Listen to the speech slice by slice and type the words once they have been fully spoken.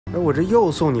哎，我这又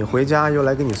送你回家，又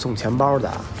来给你送钱包的，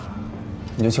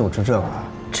你就请我吃这个？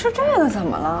吃这个怎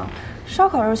么了？烧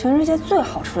烤是全世界最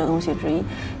好吃的东西之一，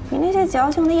比那些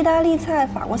矫情的意大利菜、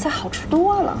法国菜好吃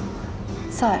多了。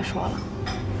再说了，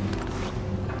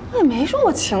我也没说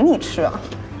我请你吃啊。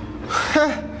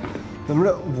嘿，怎么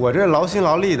着？我这劳心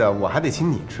劳力的，我还得请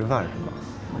你吃饭是吗？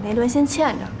我那顿先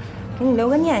欠着，给你留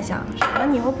个念想，省得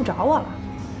你以后不找我了。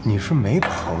你是没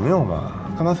朋友吗？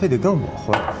干嘛非得跟我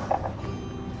混？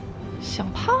想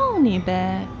泡你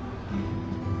呗。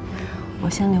我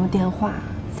先留电话，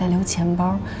再留钱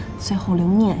包，最后留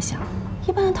念想。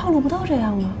一般的套路不都这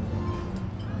样吗？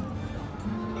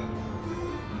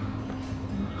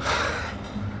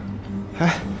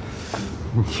哎，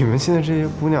你们现在这些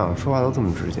姑娘说话都这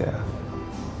么直接啊？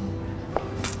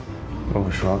我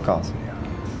有实话告诉你啊，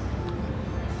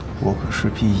我可是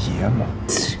匹野马。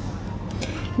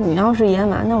你要是野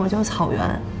马，那我就草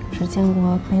原。只见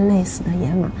过被累死的野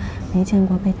马，没见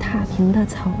过被踏平的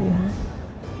草原。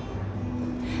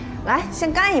来，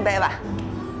先干一杯吧，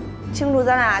庆祝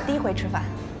咱俩第一回吃饭。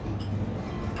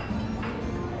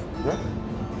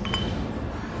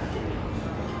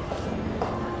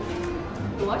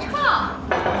罗畅。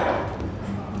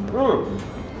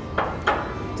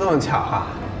这么巧啊，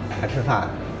还吃饭？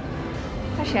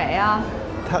他谁呀？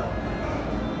他，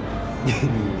你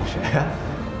谁呀？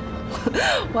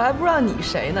我还不知道你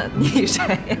谁呢，你谁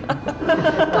呀？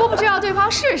都不知道对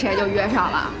方是谁就约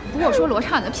上了。不过说罗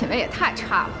畅，你的品味也太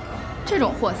差了，这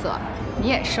种货色你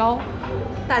也收？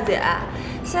大姐，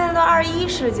现在都21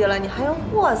世纪了，你还用“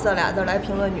货色”俩字来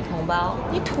评论女同胞，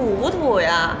你土不土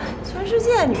呀？全世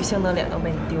界女性的脸都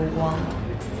被你丢光了。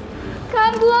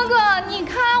干哥哥，你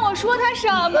看我说他什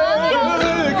么呀？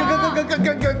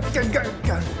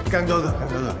干哥哥，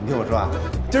你听我说啊，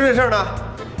就这事儿呢，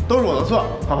都是我的错，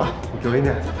好吧？你给我一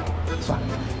面子，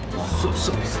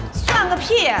算个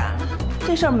屁！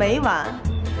这事儿没完，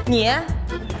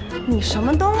你什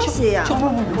么东西呀？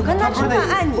我跟他吃饭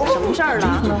碍你什么事儿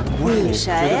了？你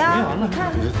谁呀？你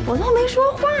看我都没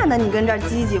说话呢，你跟这儿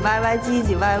唧唧歪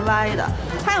歪的，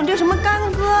还有这什么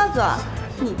干哥哥？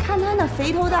你看他那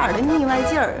肥头大耳的腻歪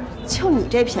劲儿，就你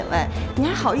这品味，你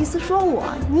还好意思说我？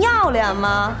你要脸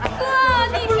吗？哥，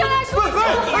你听他说。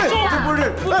不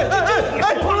是，危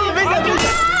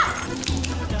险！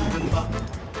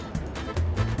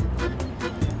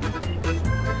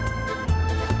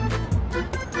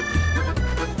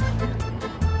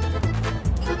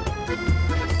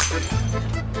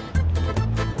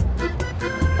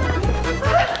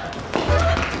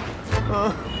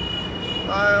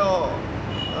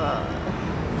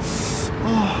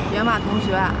野马同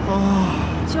学，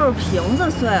就是瓶子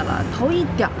碎了，头一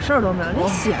点事儿都没有，连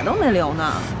血都没流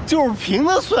呢。就是瓶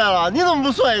子碎了，你怎么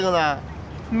不碎一个呢？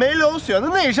没流血的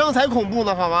内伤才恐怖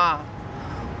呢，好吗？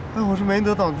哎，我是没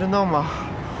得到，真当吗？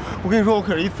我跟你说，我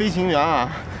可是一飞行员啊，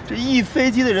这一飞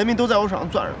机的人民都在我手上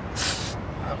攥着。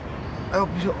哎呦，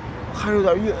不行，还是有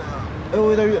点晕，哎呦，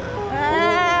有点晕。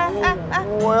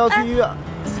我要去医院。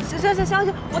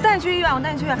行，我带你去医院，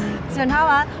检查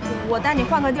完，我带你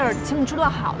换个地儿，请你吃顿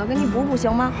好的，给你补补，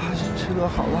行吗？吃顿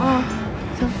好的啊，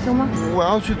行吗？我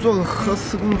要去做个核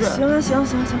磁共振。行。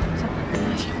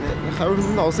还有什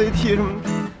么脑 CT 什么？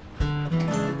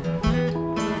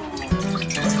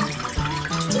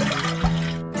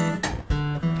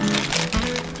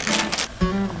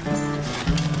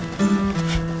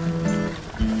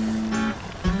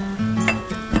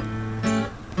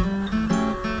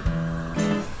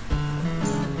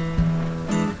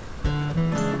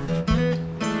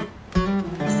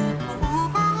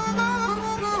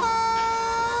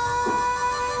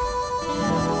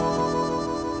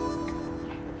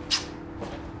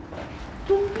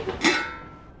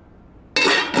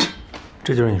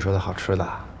这就是你说的好吃的，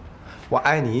我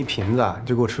挨你一瓶子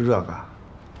就给我吃这个，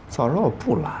早知道我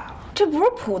不来了。这不是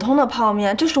普通的泡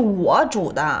面，这是我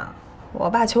煮的。我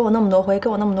爸求我那么多回，给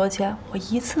我那么多钱，我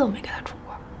一次都没给他煮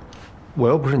过。我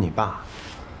又不是你爸，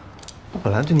我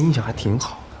本来对你印象还挺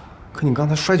好的，可你刚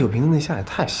才摔酒瓶子那下也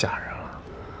太吓人了。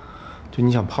就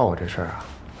你想泡我这事儿啊，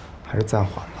还是暂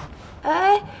缓吧。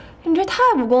哎，你这太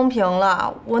不公平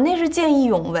了，我那是见义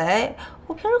勇为。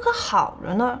我平时可好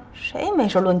着呢，谁没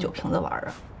事论酒瓶子玩啊？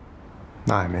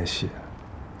那也没戏，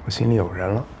我心里有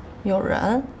人了。有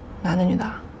人？男的女的？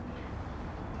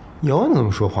有你这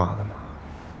么说话的吗？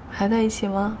还在一起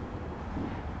吗？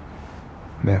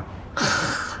没有。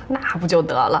那不就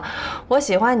得了？我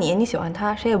喜欢你，你喜欢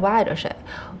他，谁也不碍着谁。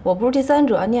我不是第三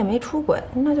者，你也没出轨，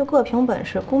那就各凭本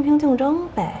事，公平竞争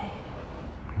呗。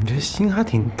你这心还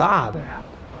挺大的呀。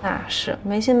那是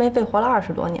没心没肺活了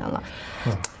20多年了。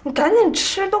你赶紧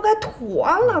吃，都该坨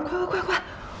了，快！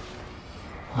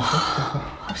哇，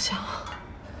好香。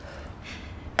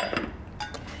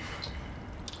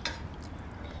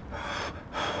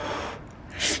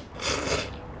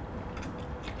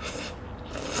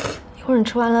会儿你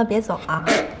吃完了别走啊。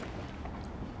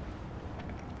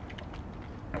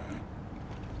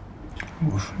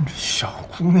我说你这小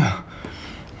姑娘，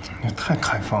也太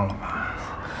开放了吧？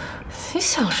你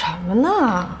想什么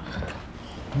呢？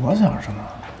我想什么？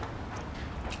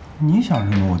你想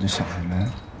什么我就想什么呀。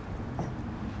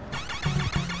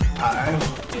哎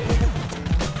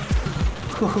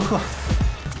呦，呵，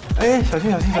哎，小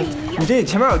心！你这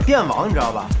前面有电网，你知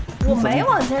道吧？我没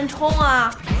往前冲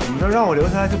啊！你这让我留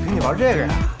下来就陪你玩这个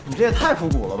呀？你这也太复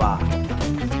古了吧？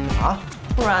啊？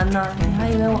不然呢？你还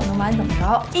以为我能把你怎么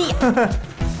着？哎呀！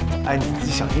哎，你自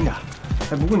己小心点。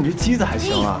哎，不过你这机子还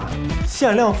行啊，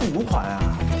限量复古款啊，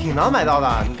挺难买到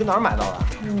的。你跟哪儿买到的？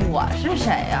我是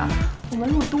谁呀？我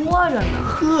门路多着呢。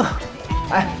呵，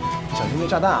哎，小心那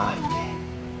炸弹啊！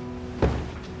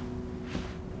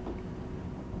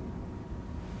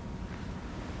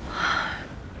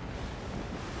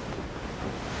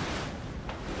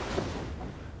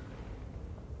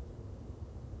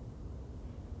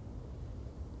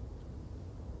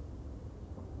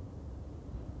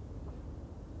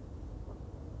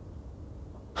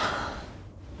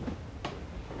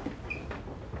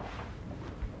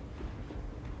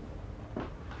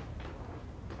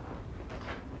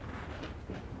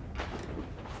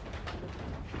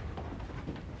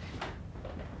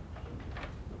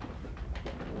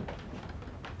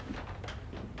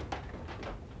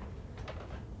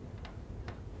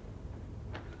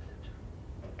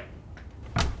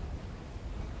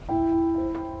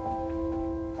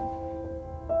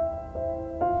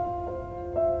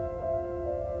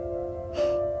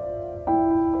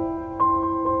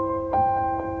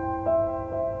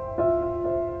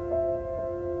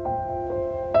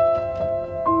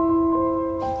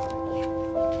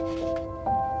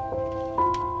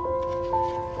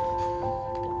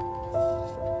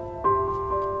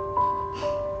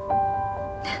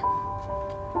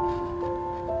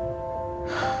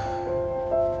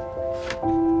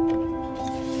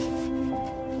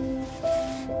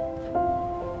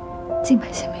净买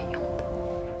些没用的。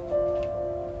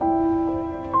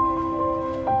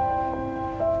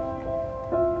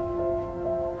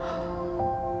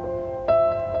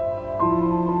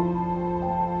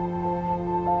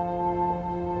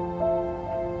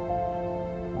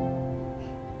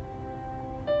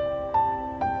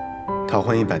讨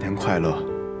婚100天快乐。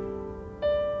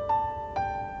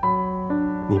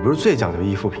你不是最讲究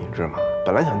衣服品质吗？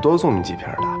本来想多送你几瓶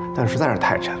的，但实在是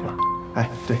太沉了。哎，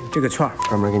对，这个券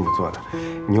专门给你做的，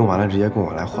你用完了直接跟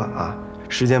我来换啊，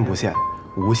时间不限，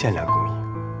无限量供应。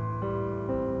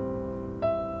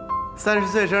30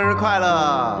岁生日快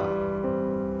乐！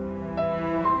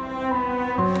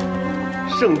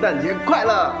圣诞节快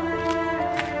乐！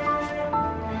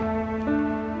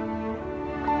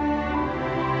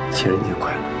情人节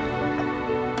快乐！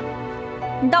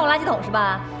你当我垃圾桶是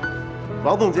吧？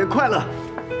劳动节快乐！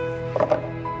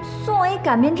送我一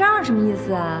擀面杖什么意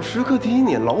思啊？时刻提醒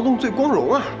你，劳动最光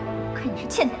荣啊！我看你是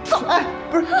欠揍！哎，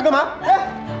不是你干嘛？哎，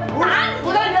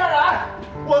不带你这样的！哎，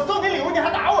我送你礼物你还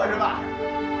打我是吧？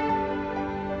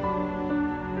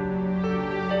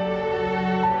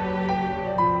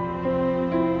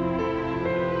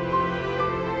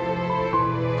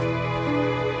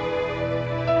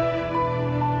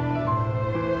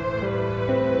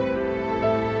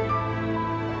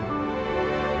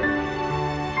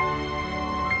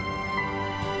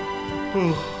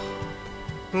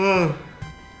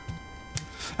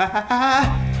哎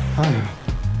呀，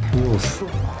又死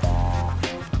了！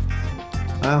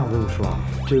哎呀，我跟你说啊，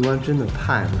这关真的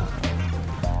太难了。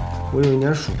我有一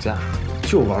年暑假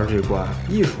就玩这关，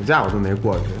一暑假我都没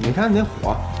过去。你看你那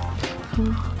火，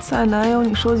再难有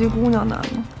你收集姑娘难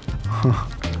吗？哼，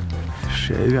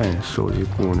谁愿意收集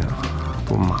姑娘啊？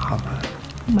多麻烦！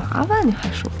麻烦你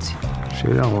还收集？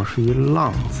谁让我是一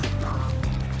浪子呢？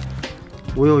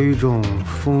我有一种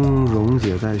风溶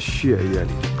解在血液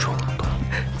里的冲动。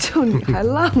就你还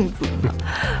浪子呢？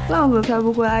浪子才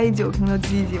不会挨一酒瓶就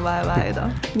唧唧歪歪的。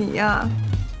你呀，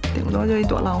顶多就一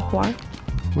朵浪花。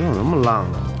我有那么浪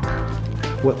呢？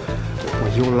我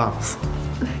又浪死了。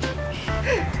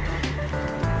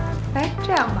哎，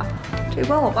这样吧，这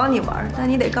关我帮你玩，但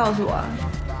你得告诉我，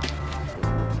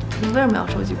你为什么要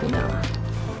收集姑娘啊？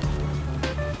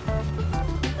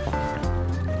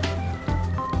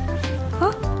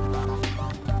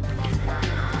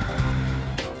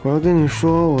我要跟你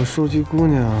说，我收集姑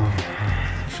娘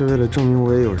是为了证明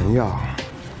我也有人要，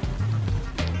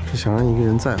是想让一个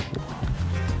人在乎我，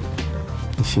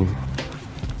你信吗？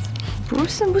不是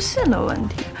信不信的问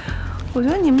题，我觉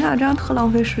得你们俩这样特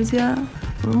浪费时间，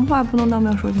有什么话不能当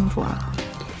面说清楚啊？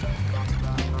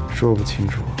说不清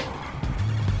楚，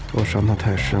我伤她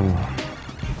太深了。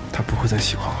他不会再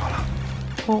喜欢我了。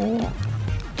哦，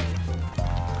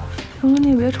荣荣你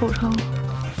也别惆怅了。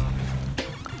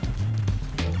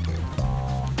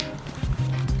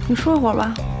你说一会儿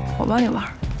吧，我帮你玩。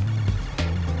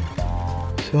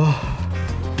行，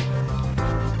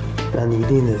那你一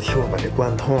定得替我把这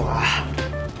关通了啊！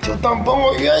就当帮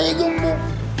我圆一个梦。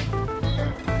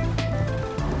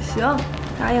行，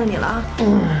答应你了啊。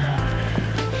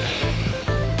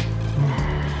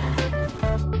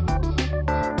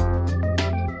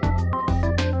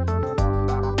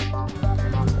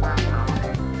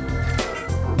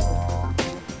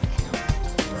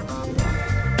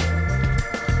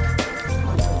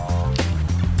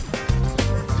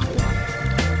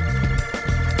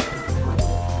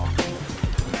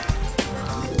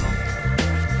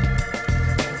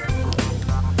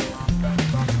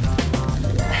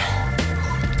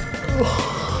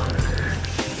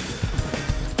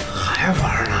还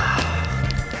玩呢？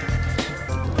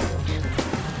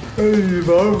哎，你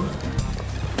玩，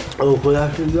我回家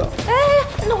睡觉。哎，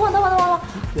等会儿。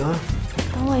行，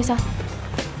等我一下，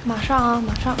马上啊，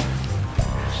马上。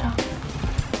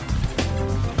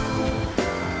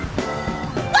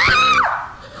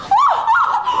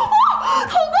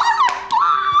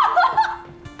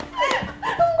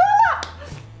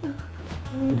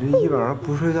你这一晚上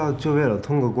不睡觉就为了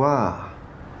通个关啊？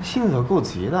性子可够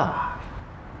急的。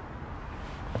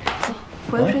走，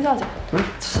回去睡觉去。走。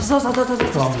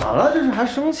怎么了？这是还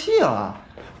生气了？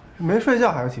没睡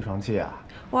觉还有起床气啊？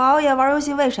我熬夜玩游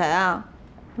戏为谁啊？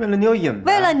为了你有瘾。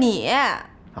为了你。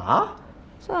啊？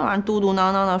昨晚上嘟嘟囔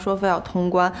囔的说非要通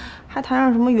关，还谈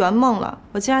上什么圆梦了。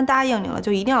我既然答应你了，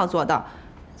就一定要做到。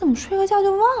你怎么睡个觉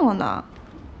就忘了呢？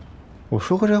我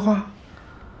说过这话？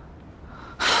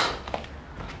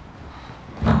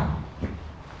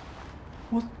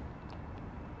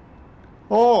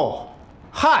哦，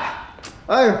嗨，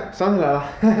哎呦，想起来了，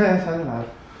嘿嘿，想起来了。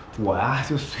我呀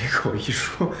就随口一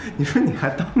说，你说你还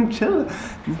当真了？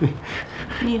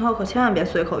你以后可千万别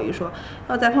随口一说，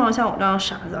要再碰上像我这样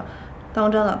傻子，当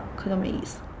真了可就没意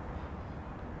思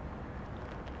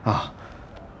了。啊，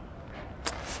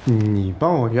你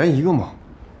帮我圆一个梦，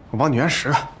我帮你圆10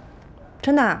个。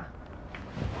真的啊？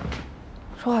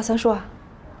说话算数啊？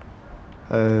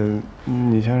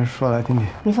你先说来听听。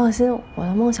你放心，我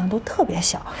的梦想都特别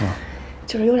小，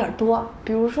就是有点多。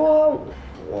比如说，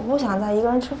我不想再一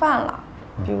个人吃饭了；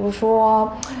比如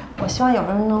说，我希望有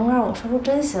人能让我说出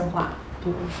真心话；比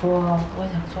如说，我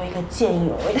想做一个见义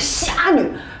勇为的侠女；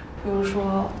比如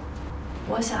说，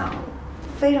我想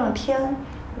飞上天，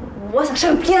我想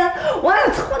上天，我还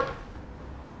想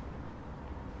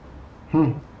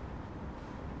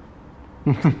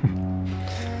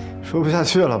说不下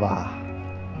去了吧？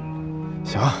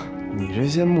行，你这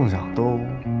些梦想都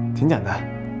挺简单，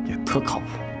也特靠谱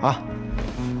啊！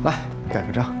来，盖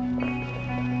个章。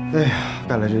哎呀，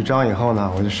盖了这章以后呢，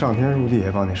我就上天入地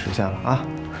也帮你实现了啊！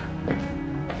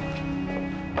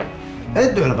哎，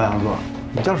对了，白羊座，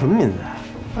你叫什么名字呀？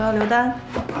我要刘丹。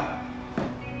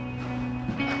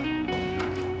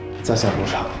在下如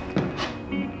常。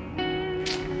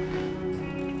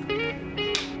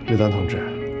刘丹同志，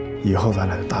以后咱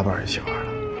俩就搭伴一起玩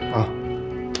了啊！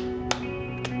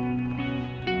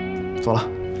走了。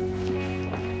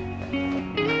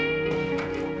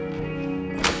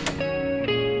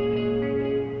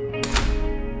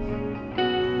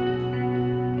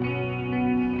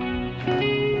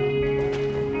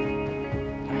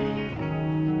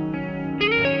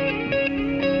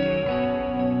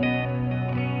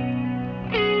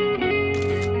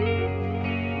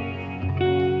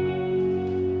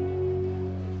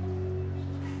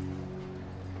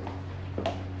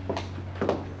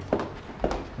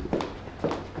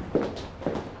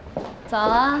早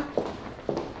啊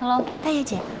 ，Hello， 大叶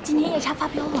姐，今年夜叉发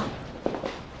飙了。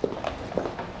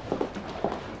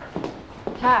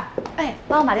璇儿，哎，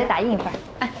帮我把这个打印一份。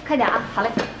哎，快点啊，好嘞。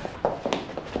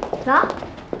走，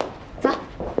走。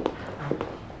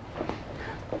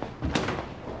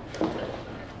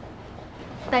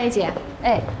大叶姐，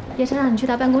哎，叶琛让你去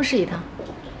他办公室一趟。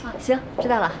啊，行，知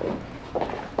道了。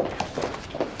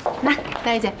来，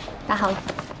大叶姐，打好了。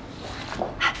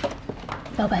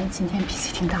老板今天脾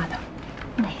气挺大的。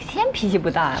哪天脾气不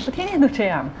大呀？不天天都这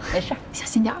样吗？没事，小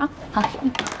心点啊。好。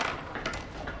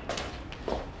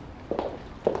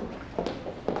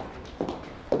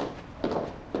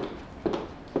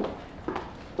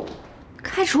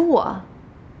开除我？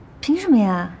凭什么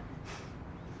呀？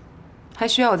还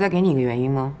需要我再给你一个原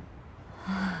因吗？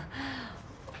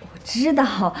我知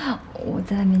道，我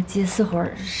在外面接私活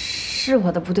是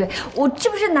我的不对，我这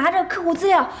不是拿着客户资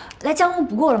料来江东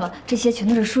不过了吗？这些全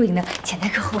都是输赢的潜在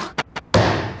客户。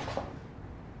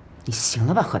你行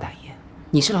了吧，何大爷？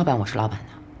你是老板，我是老板呢，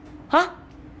啊？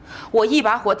我一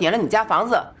把火点了你家房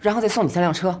子，然后再送你3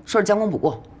辆车，说是将功补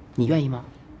过，你愿意吗？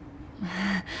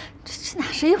这哪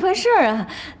是一回事啊？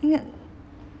你看，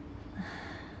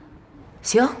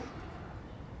行，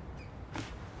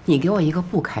你给我一个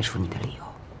不开除你的理由。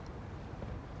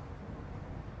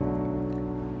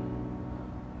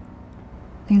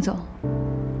林总，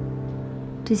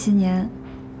这些年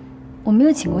我没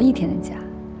有请过1天的假，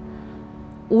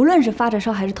无论是发着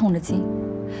烧还是痛着经，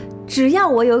只要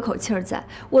我有一口气儿在，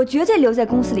我绝对留在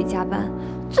公司里加班。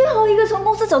最后一个从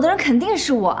公司走的人肯定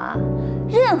是我啊！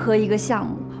任何一个项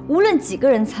目，无论几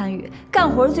个人参与，干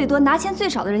活最多、拿钱最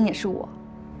少的人也是我。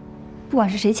不管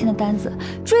是谁签的单子，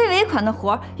追尾款的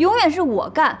活儿，永远是我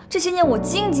干。这些年我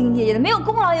兢兢业业的，没有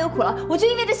功劳也有苦劳，我就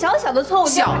因为这小小的错误，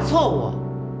小错误？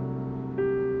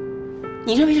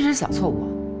你认为这是小错误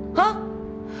啊？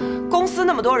公司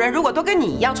那么多人，如果都跟你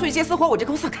一样出去接私活，我这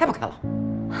公司开不开了？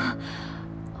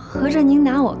合着您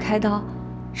拿我开刀，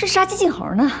是杀鸡儆猴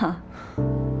呢？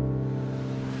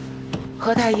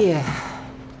何大爷，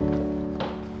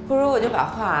不如我就把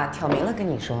话挑明了跟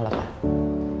你说了吧。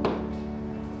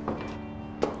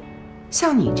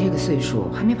像你这个岁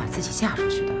数还没把自己嫁出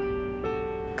去的，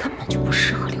根本就不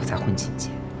适合留在婚庆界。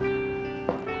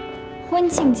婚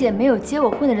庆界没有结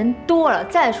过婚的人多了。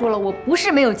再说了，我不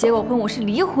是没有结过婚，我是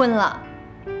离婚了。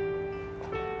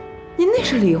您那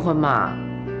是离婚吗？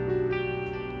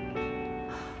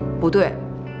不对，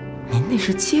您那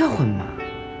是结婚吗？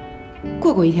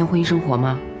过过1天婚姻生活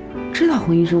吗？知道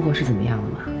婚姻生活是怎么样的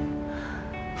吗？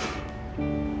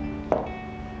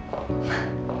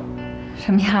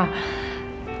什么样？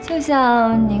就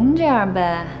像您这样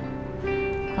呗，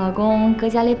老公搁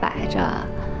家里摆着，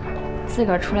自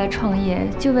个儿出来创业，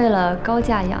就为了高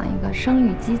价养一个生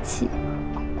育机器。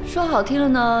说好听了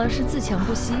呢是自强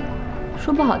不息，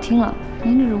说不好听了，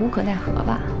您这是无可奈何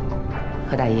吧？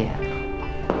何大爷，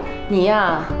你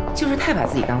呀，就是太把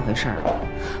自己当回事儿了。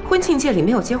婚庆界里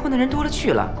没有结婚的人多了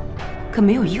去了，可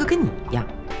没有一个跟你一样，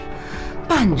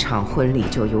办场婚礼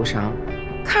就忧伤，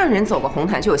看人走过红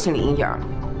毯就有心理阴影。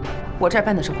我这儿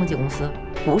办的是婚介公司，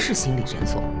不是心理诊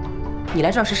所。你来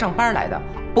这儿是上班来的，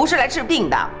不是来治病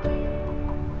的。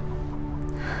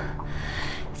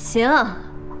行，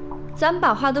咱们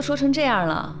把话都说成这样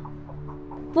了，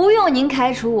不用您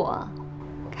开除我，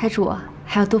开除我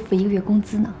还要多付1个月工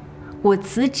资呢。我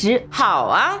辞职。好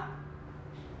啊，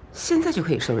现在就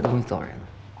可以收拾东西走人了。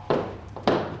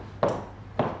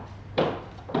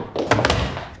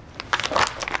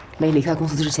没离开公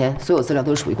司之前，所有资料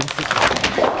都是属于公司。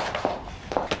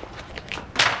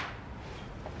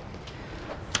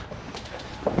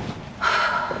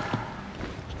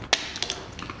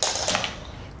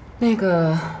那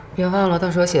个，别忘了，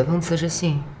到时候写封辞职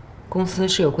信。公司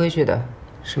是有规矩的，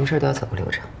什么事都要走个流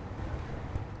程。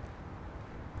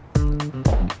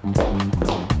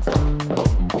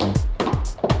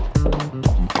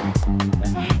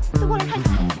都过来看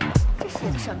看，这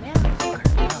写的什么呀？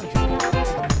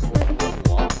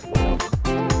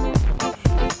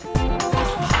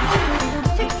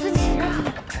这词集啊，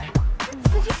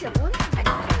词集写多呢？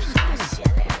这写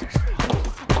的呀，这是。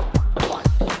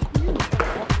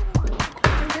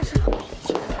真是好脾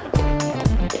气。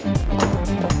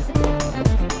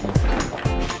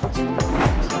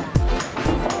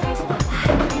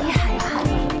厉害呀！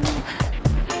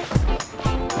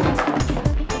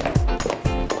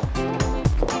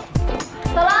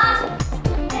走了，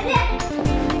再见。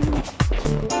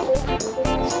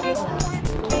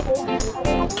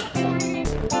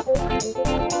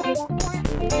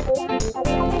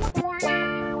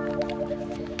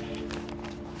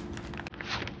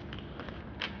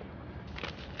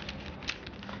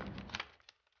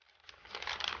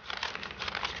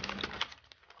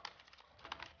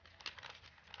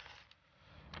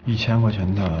1000块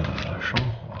钱的生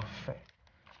活费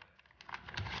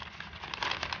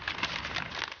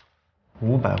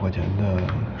，500块钱的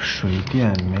水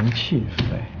电煤气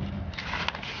费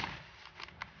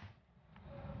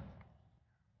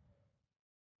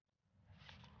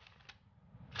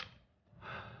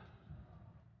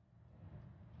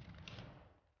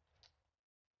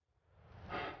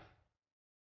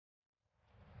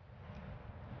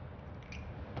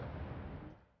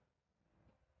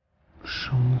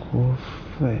生活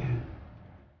费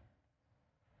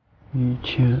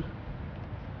1000，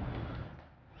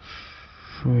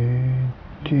水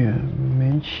电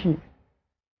煤气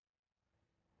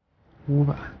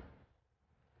500。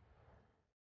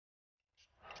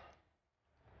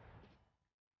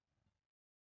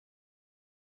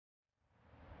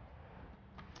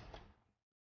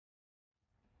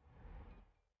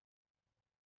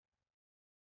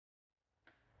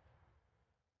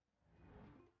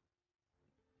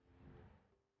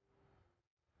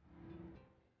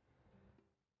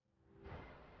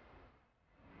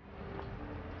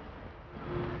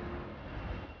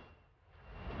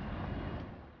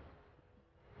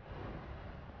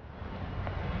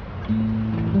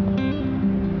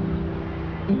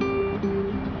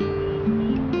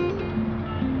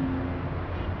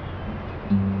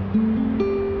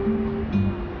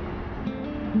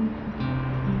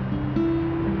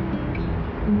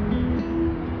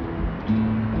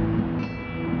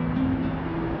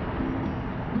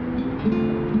喂，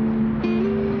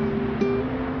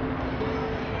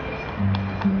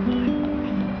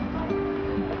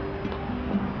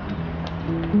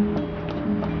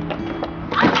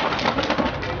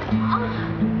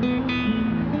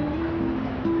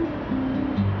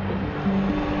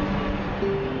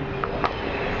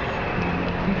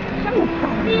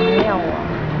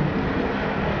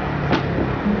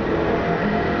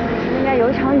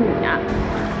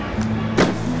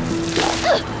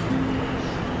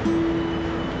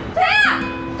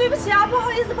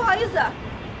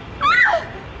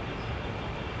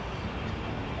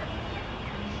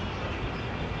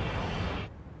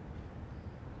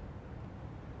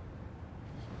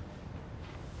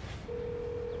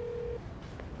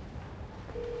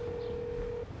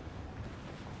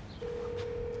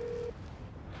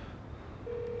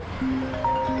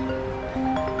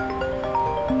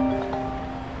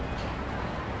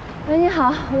你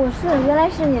好，原来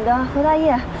是你的何大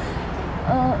爷。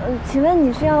请问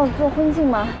你是要做婚庆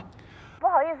吗？不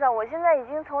好意思啊，我现在已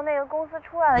经从那个公司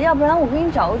出来了，要不然我给你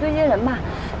找个对接人吧。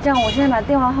这样，我现在把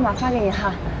电话号码发给你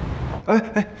哈。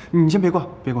哎，你先别挂。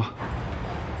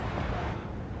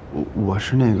我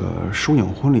是那个疏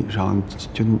影婚礼上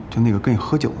就那个跟你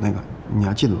喝酒那个，你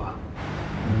还记得吧？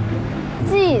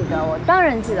记得，我当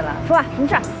然记得了。说吧，什么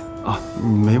事儿？啊，你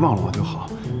没忘了我就好。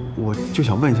我就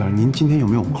想问一下，您今天有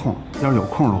没有空？要是有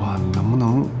空的话，能不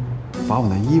能把我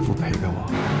那衣服赔给我？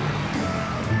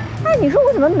哎，你说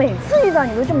我怎么每次遇到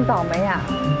你都这么倒霉呀？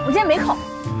我今天没空。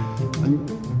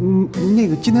那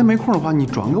个今天没空的话，你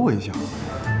转给我一下。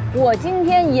我今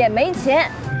天也没钱。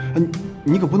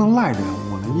你可不能赖着呀，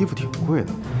我那衣服挺贵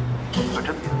的。可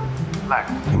真别赖着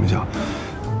行不行？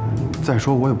再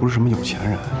说我也不是什么有钱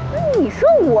人。你说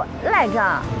我赖着？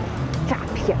诈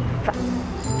骗犯！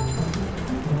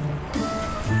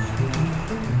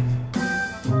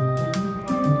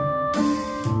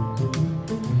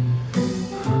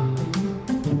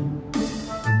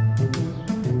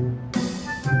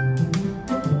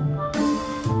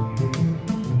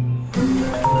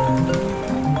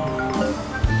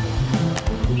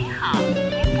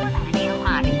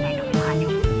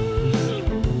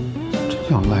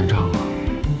赖账啊！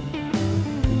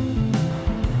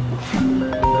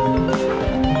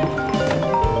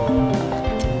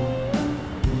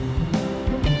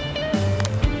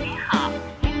您好，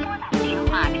您拨打的电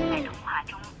话正在通话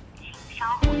中，请稍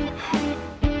后再拨。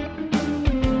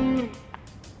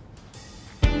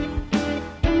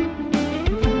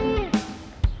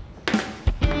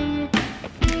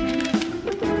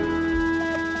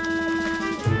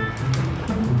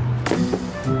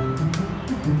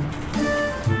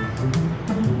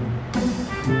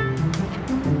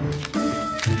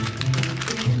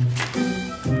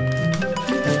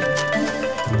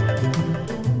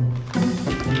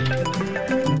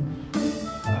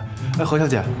哎，何小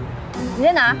姐，你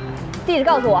在哪儿？地址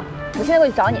告诉我，我现在过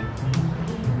去找你。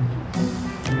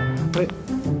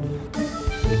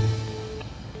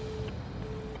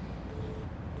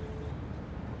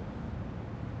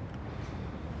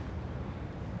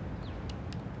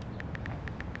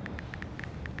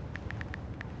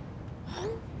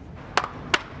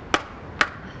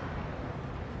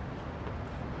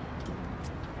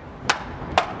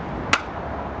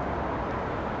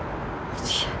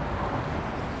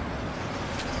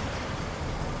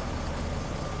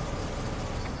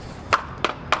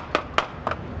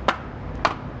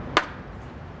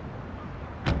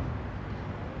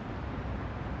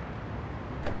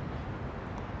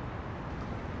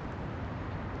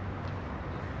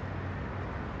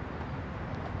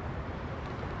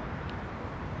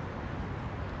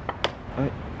哎，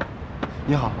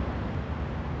你好。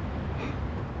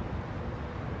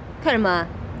看什么？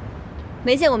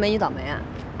没见过美女倒霉啊？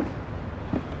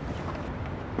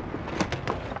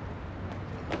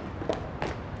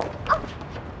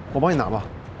我帮你拿吧。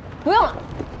不用了，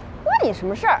问你什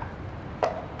么事儿？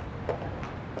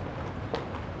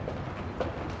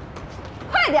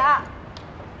快点儿！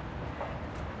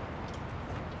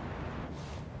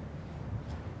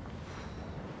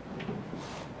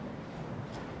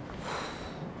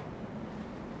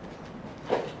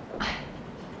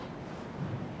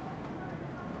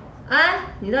哎，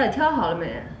你到底挑好了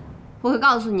没？我可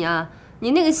告诉你啊，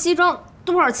你那个西装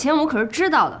多少钱，我可是知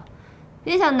道的。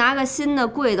别想拿个新的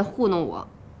贵的糊弄我。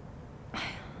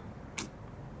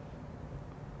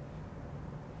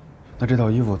那这套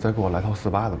衣服再给我来套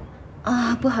48的吧。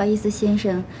啊，不好意思，先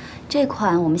生，这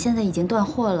款我们现在已经断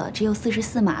货了，只有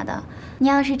44码的。你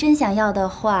要是真想要的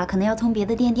话，可能要从别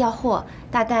的店调货，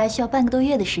大概需要半个多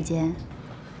月的时间。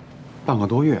半个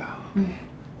多月啊？嗯，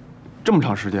这么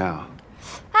长时间啊？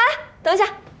哎，等一下，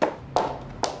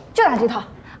就拿这套。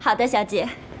好的，小姐。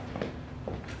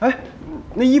哎，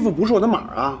那衣服不是我的码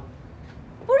啊！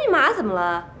不是你码怎么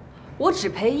了？我只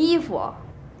赔衣服，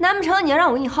难不成你要让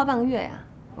我给你耗半个月呀？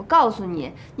我告诉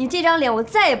你，你这张脸我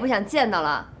再也不想见到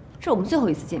了。这是我们最后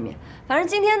一次见面，反正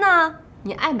今天呢，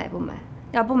你爱买不买，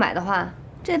要不买的话，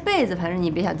这辈子反正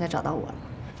你别想再找到我了。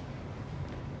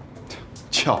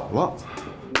巧了，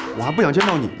我还不想见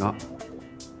到你呢。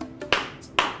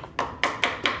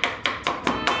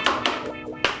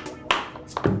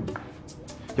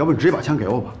要不你直接把枪给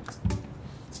我吧。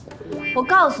我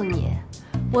告诉你，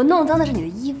我弄脏的是你的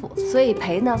衣服，所以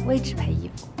赔呢，我也只赔衣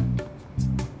服。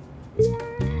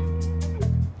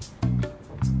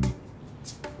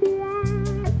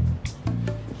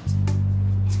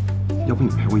要不你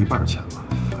赔我一半钱吧，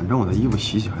反正我的衣服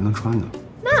洗洗还能穿呢。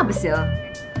那不行，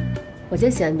我就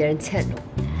喜欢别人欠着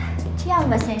我。这样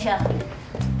吧，先生，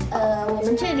我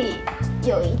们这里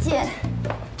有一件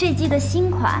这季的新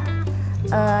款，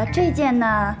这件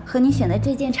呢和你选的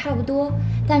这件差不多，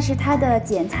但是它的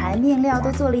剪裁、面料都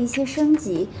做了一些升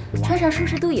级，穿上舒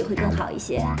适度也会更好一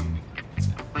些。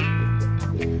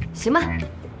行吧，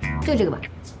就这个吧。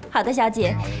好的，小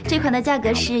姐，这款的价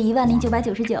格是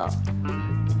10999。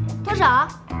多少？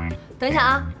等一下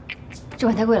啊，这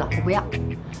款太贵了，我不要。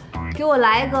给我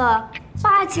来个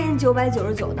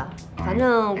8999的，反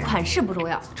正款式不重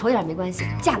要，丑一点没关系，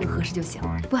价格合适就行。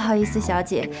不好意思，小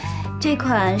姐，这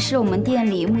款是我们店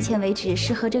里目前为止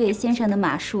适合这位先生的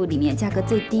码数里面价格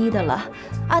最低的了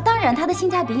啊，当然它的性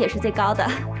价比也是最高的。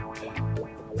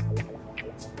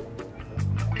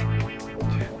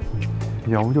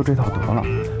要不就这套得了，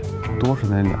多出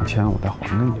那2000我再还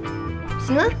给你。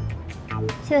行啊，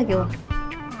现在给我。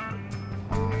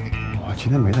我今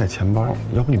天没带钱包，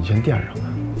要不你先垫上，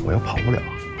我又跑不了。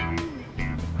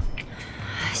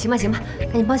行吧行吧，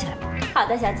赶紧包起来吧。好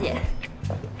的，小姐。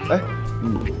哎，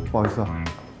不好意思啊，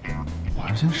我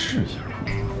还是先试一下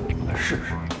吧，我来试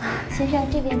试。先生，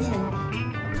这边请。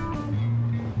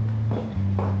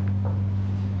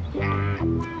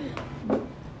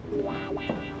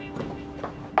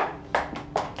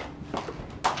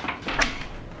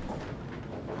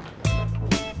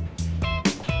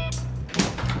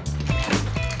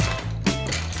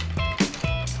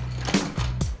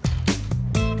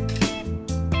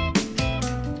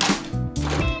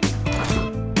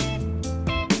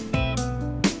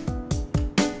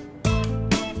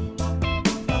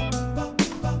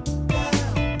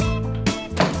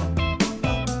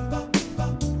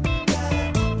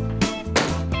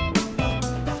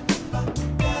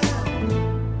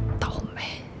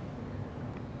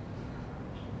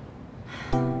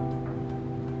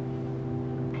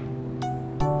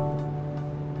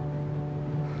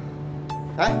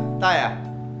哎，大爷，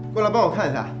过来帮我看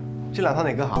一下，这两套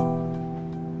哪个好？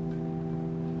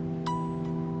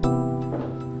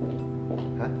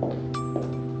哎，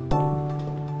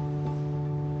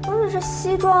不是这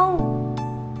西装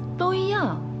都一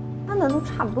样，那都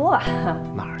差不多吧？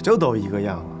哪儿就都一个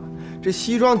样啊？这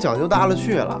西装讲究大了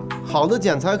去了，好的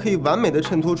剪裁可以完美的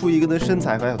衬托出一个人的身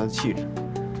材，还有他的气质。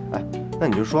哎，那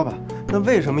你就说吧，那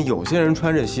为什么有些人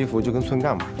穿这西服就跟村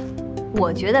干部似的？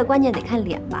我觉得关键得看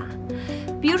脸吧。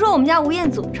比如说我们家吴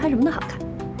彦祖穿什么都好看。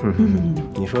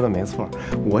你说的没错，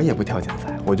我也不挑剪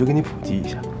裁，我就给你普及一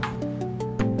下。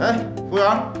哎，服务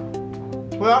员，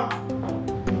服务员，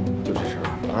就这事儿吧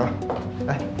啊！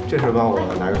哎，这事帮我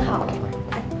拿个好。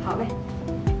哎，好嘞。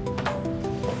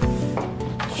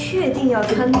确定要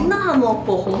穿那么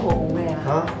火红的呀？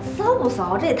啊，骚不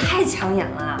骚？这也太抢眼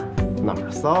了。哪儿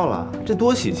骚了？这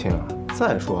多喜庆啊！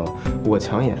再说了，我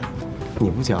抢眼，你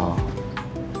不骄傲？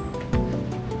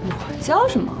骄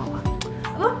什么傲啊？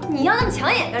不是，你要那么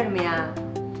抢眼干什么呀？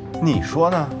你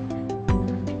说呢？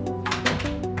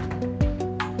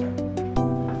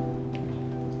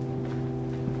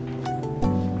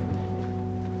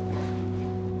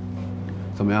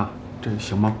怎么样？这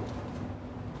行吗？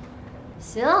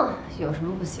行，有什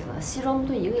么不行的？西装不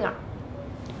都一个样？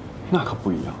那可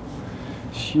不一样，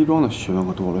西装的学问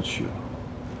可多了去了。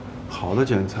好的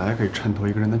剪裁可以衬托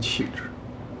一个人的气质。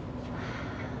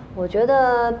我觉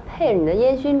得配着你的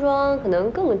烟熏妆，可能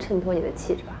更衬托你的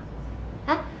气质吧。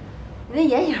哎，你那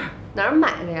眼影哪儿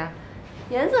买的呀？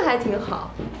颜色还挺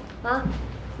好，啊。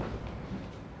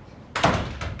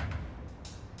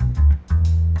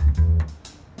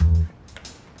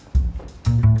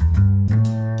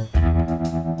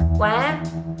喂，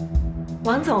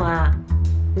王总啊，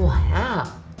我呀，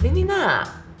玲玲娜。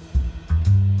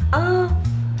啊，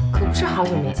可不是好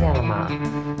久没见了吗？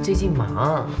最近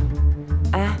忙。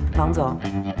哎，王总，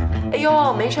哎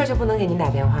呦，没事就不能给您打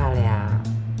电话了呀？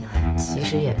其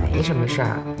实也没什么事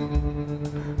儿。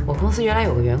我公司原来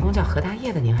有个员工叫何大雁，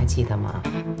业的，您还记得吗？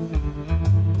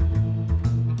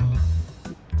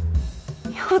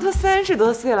哟，都30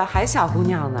多岁了，还小姑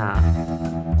娘呢。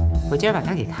我今儿把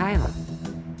她给开了，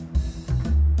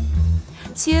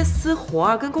接私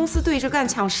活，跟公司对着干，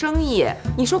抢生意，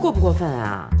你说过不过分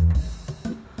啊？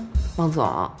王总，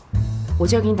我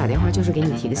今儿给你打电话就是给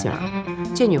你提个醒，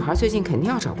这女孩最近肯定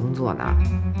要找工作呢，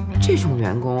这种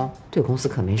员工对公司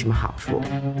可没什么好处。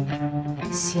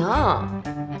行，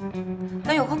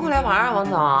那有空过来玩啊，王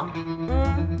总。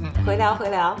回聊回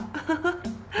聊。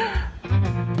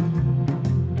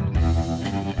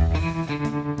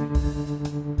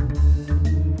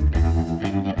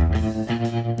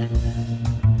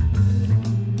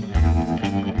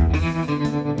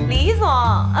李总，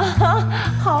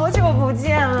好久不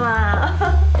见了。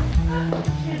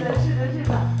是的，是的，是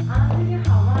的。啊，最近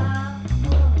好吗？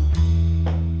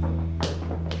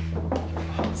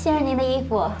先生，您的衣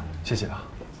服。谢谢啊。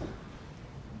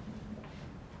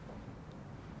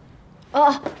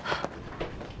哦。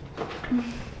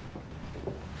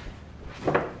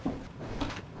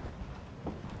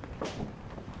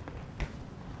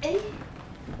哎，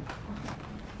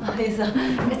不好意思，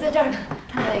在这儿呢。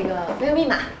那个没有密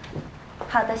码。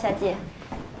好的，小姐。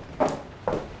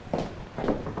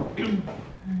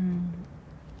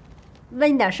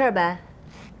问你点事儿呗。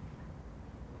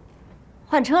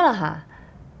换车了哈？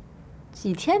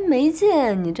几天没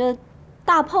见，你这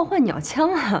大炮换鸟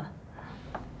枪啊？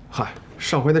嗨，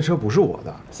上回那车不是我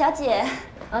的。小姐，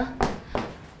啊，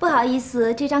不好意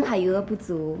思，这张卡余额不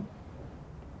足。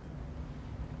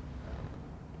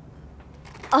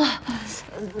啊，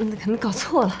可能搞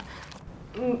错了。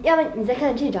要不然你再看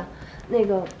看这张，那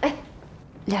个，哎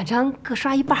，2张各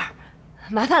刷一半，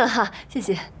麻烦了哈，谢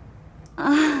谢。啊，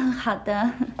好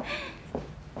的。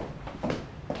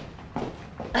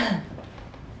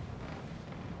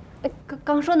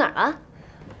刚说哪儿啊？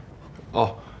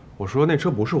哦，我说那车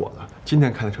不是我的，今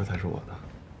天开的车才是我的。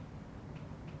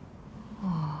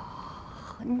哦，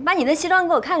你把你那西装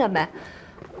给我看看呗，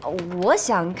我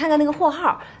想看看那个货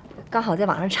号，刚好在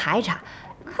网上查一查，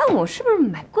看我是不是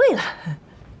买贵了。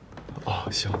哦，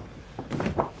行。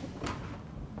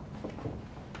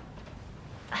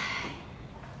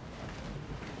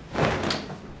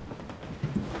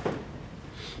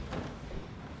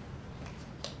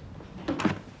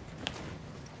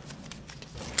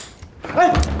哎，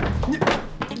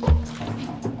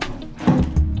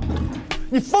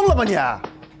你疯了吧你？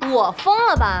我疯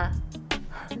了吧？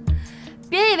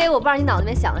别以为我不知道你脑子里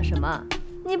面想了什么，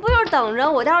你不就是等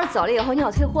着我待会儿走了以后你好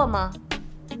退货吗？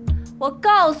我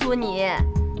告诉你，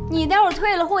你待会儿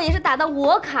退了货也是打到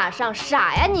我卡上，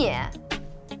傻呀你！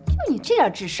就你这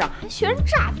点智商，还学人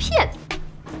诈骗？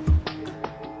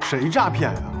谁诈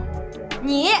骗呀？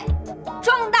你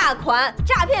装大款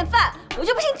诈骗犯，我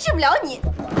就不信治不了你。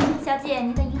小姐，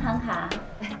您的银行卡。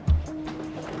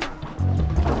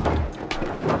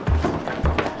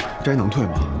这还能退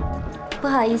吗？不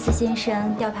好意思，先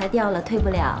生，吊牌掉了，退不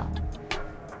了。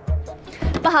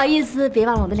不好意思，别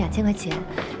忘了我的2000块钱。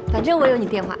反正我有你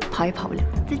电话，跑也跑不了。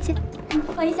再见，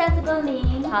欢迎下次光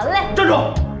临。好嘞。站住！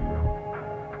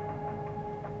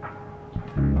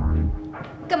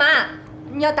干嘛？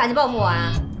你要打击报复我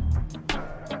啊？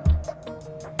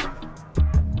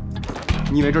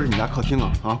你以为这是你家客厅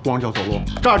啊？啊，光着脚走路，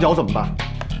扎着脚怎么办？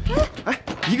哎，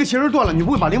一个鞋跟断了，你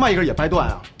不会把另外一根也掰断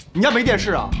啊？你家没电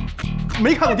视啊？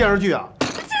没看过电视剧啊？这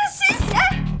是新鞋。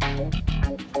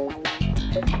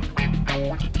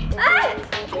哎，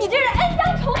你这是恩将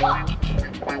仇报！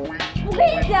我跟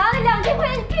你讲，那2000块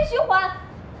钱你必须还，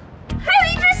还有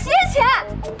一只鞋钱。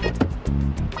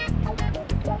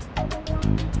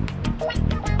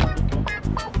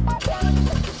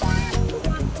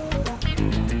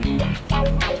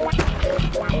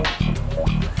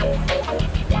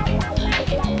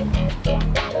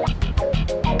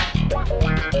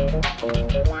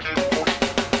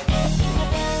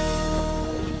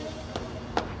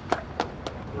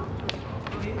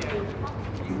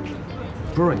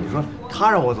不是，你说他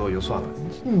让我走也就算了，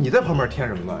你在旁边添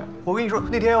什么乱呀？我跟你说，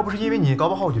那天要不是因为你，搞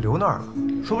不好我就留那儿了，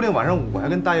说不定晚上我还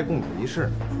跟大爷共处一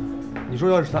室。你说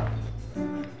要是他，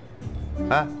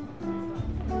哎，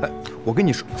我跟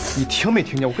你说，你听没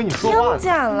听见？我跟你说话。听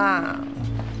见了，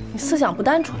你思想不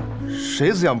单纯。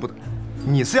谁思想不？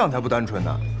你思想才不单纯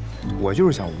呢。我就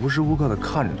是想无时无刻的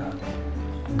看着他，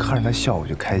看着他笑我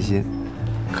就开心，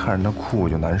看着他哭我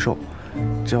就难受，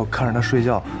只要看着他睡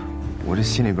觉，我这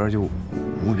心里边就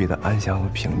无比的安详和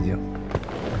平静。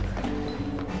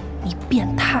你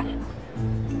变态！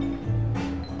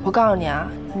我告诉你啊，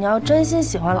你要真心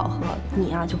喜欢老何，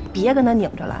你啊就别跟他拧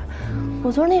着来。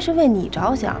我昨儿那是为你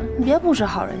着想，你别不识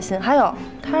好人心。还有，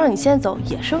他让你先走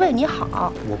也是为你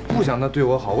好。我不想他对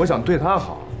我好，我想对他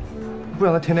好，不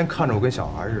想他天天看着我跟小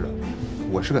孩似的。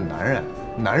我是个男人，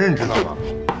男人知道吗？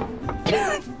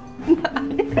男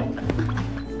人。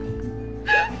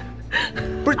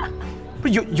不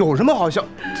是有什么好笑？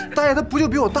大爷他不就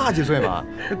比我大几岁吗？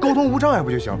沟通无障碍不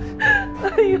就行？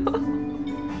哎呦，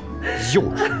幼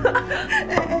稚。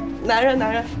男人，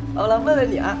我来问问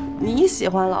你啊，你喜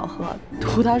欢老何，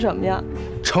图他什么呀？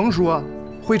成熟啊，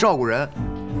会照顾人，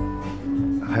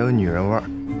还有女人味儿。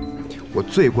我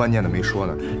最关键的没说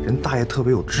呢，人大爷特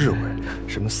别有智慧，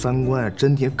什么三观啊、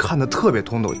真谛看得特别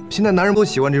通透。现在男人都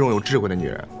喜欢这种有智慧的女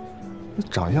人，那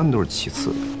长相都是其次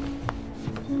的。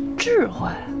智慧？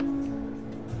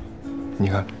你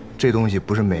看这东西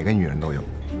不是每个女人都有，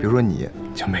比如说你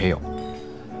就没有。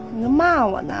你骂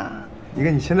我呢？你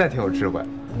看你现在挺有智慧。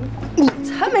你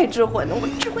才没智慧呢，我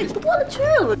智慧多了去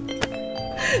了。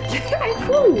你还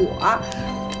说我？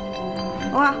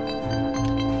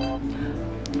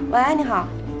喂，你好。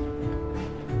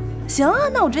行啊，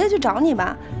那我直接去找你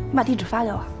吧，你把地址发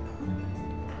给我。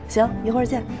行，一会儿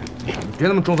见。你别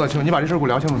那么重色轻友，你把这事给我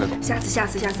聊清楚再走。下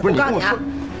次，不是我告诉你啊，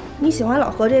你喜欢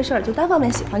老何这事儿就单方面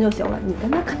喜欢就行了，你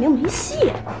跟他肯定没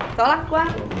戏。走了，乖。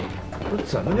我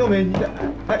怎么就没你？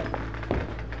哎。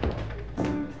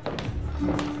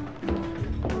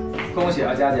恭喜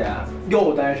啊，佳姐，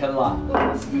又单身了。恭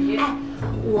喜！哎，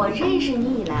我认识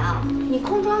你以来啊，你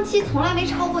空窗期从来没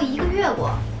超过1个月过，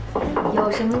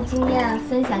有什么经验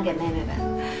分享给妹妹呗？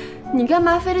你干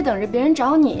嘛非得等着别人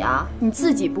找你呀？你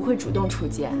自己不会主动出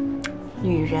击？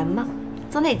女人嘛，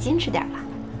总得矜持点吧。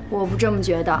我不这么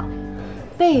觉得，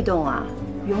被动啊，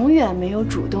永远没有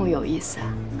主动有意思。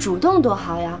主动多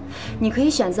好呀！你可以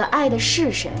选择爱的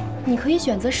是谁，你可以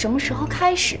选择什么时候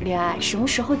开始恋爱，什么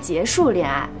时候结束恋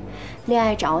爱。恋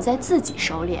爱掌握在自己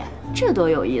手里，这多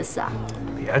有意思啊！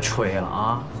别吹了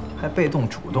啊，还被动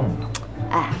主动呢。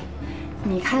哎，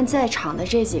你看在场的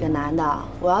这几个男的，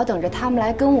我要等着他们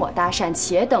来跟我搭讪，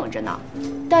且等着呢。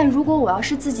但如果我要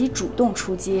是自己主动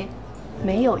出击，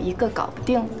没有一个搞不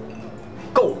定。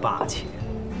够霸气。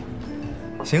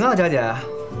行啊，佳姐，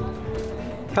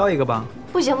挑一个吧。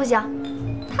不行，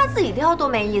他自己挑多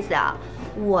没意思啊，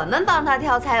我们帮他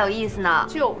挑才有意思呢。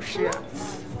就是，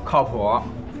靠谱。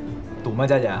赌吗，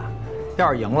佳姐？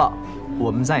要是赢了，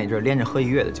我们在你这儿连着喝1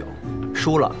月的酒；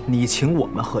输了，你请我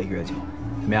们喝1月酒，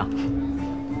怎么样？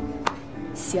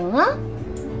行啊。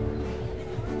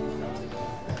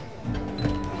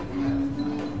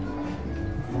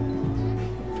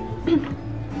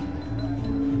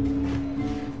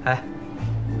哎，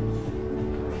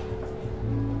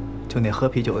就那喝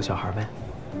啤酒的小孩呗。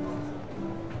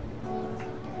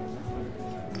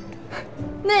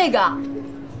那个，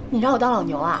你让我当老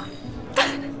牛啊？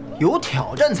有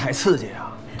挑战才刺激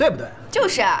啊，对不对？就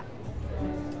是。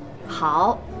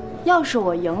好，要是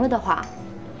我赢了的话，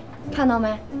看到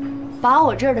没，把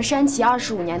我这儿的山崎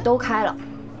25年都开了。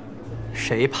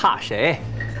谁怕谁？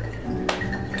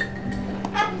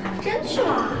哎，真去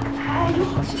了？哎，有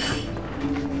好戏看。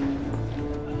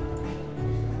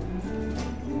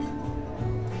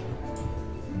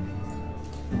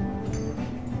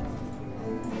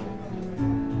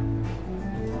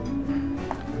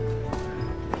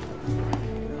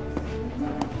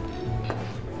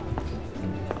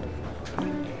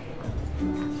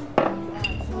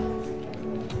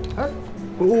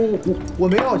我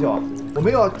没要酒，我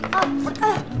没有啊！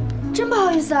哎，真不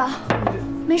好意思啊，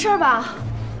没事吧？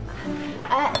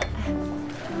哎，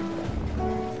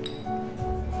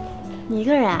你一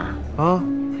个人啊？啊？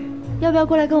要不要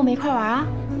过来跟我们一块玩啊？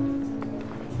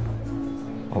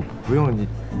哦，不用你。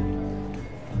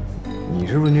你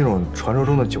是不是那种传说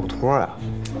中的酒托啊？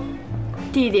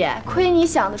弟弟，亏你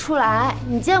想得出来！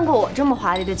你见过我这么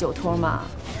华丽的酒托吗？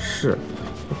是，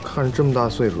我看着这么大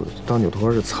岁数，当酒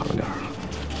托是惨了点儿。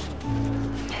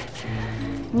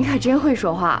你可真会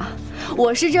说话！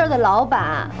我是这儿的老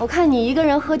板，我看你一个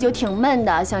人喝酒挺闷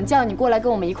的，想叫你过来跟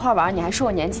我们一块玩，你还说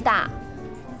我年纪大。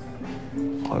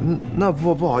哦，那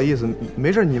不好意思，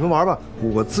没事，你们玩吧，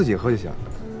我自己喝就行。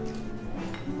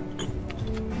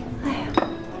哎呀，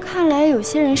看来有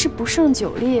些人是不胜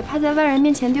酒力，怕在外人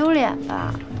面前丢脸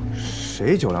吧？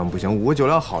谁酒量不行？我酒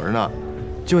量好着呢，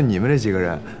就你们这几个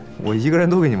人，我一个人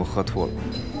都给你们喝吐了。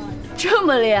这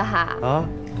么厉害啊？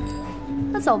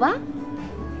那走吧。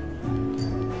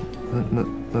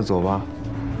那走吧。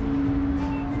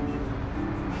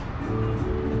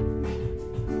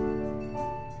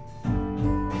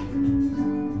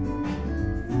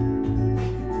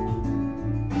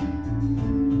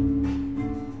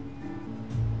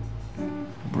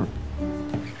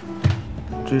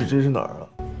这是哪儿啊？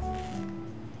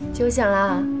酒醒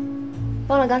了，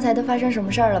忘了刚才都发生什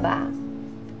么事儿了吧？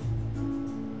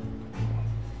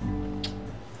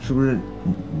是不是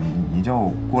你叫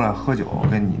我过来喝酒，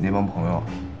跟你那帮朋友，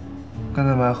刚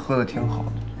才还喝的挺好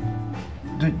的。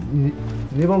对，你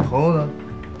那帮朋友呢？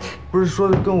不是说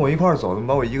跟我一块儿走，怎么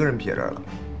把我一个人撇这儿了？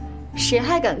谁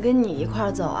还敢跟你一块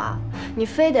儿走啊？你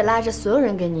非得拉着所有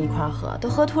人跟你一块儿喝，都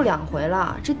喝吐2回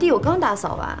了。这地我刚打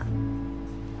扫完。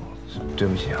对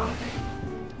不起啊，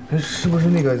是不是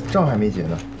那个账还没结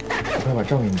呢？我快把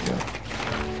账给你结了。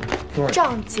多少？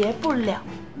账结不了。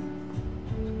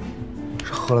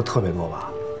是喝了特别多吧？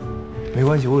没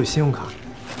关系，我有信用卡。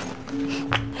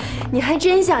你还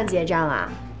真想结账啊？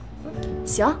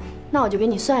行，那我就给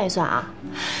你算一算啊。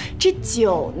这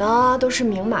酒呢都是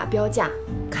明码标价，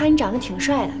看你长得挺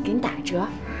帅的，给你打个折。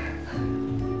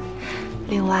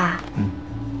另外，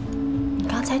你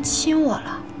刚才亲我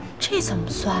了，这怎么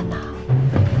算呢？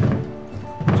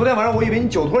昨天晚上我以为你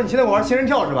酒托了，你现在我玩仙人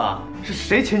跳是吧？是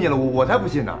谁亲你了？我才不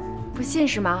信呢！不信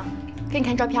是吗？给你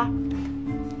看照片。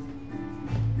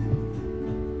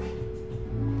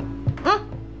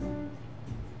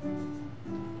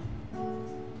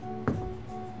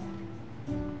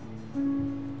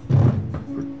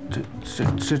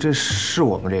这是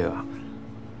我们这个。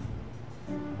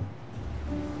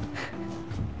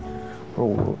不是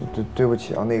我，对不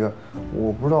起啊，那个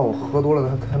我不知道我喝多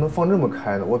了还能放这么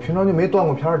开呢，我平常就没断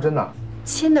过片儿，真的。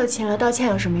亲都亲了，道歉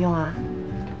有什么用啊？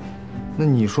那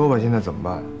你说吧，现在怎么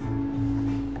办？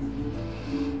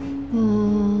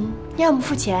要么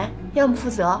付钱，要么负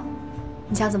责，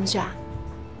你想怎么选？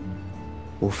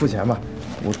我付钱吧，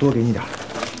我多给你点。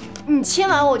你亲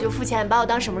完我就付钱，你把我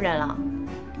当什么人了？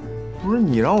不是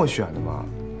你让我选的吗？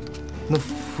那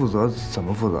负责怎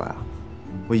么负责呀？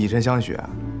我以身相许，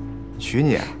娶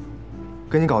你，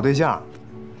跟你搞对象，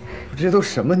这都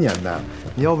什么年代了？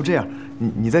你要不这样，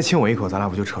你再亲我一口，咱俩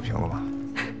不就扯平了吗？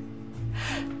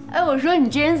哎，我说你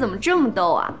这人怎么这么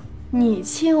逗啊？你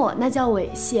亲我那叫猥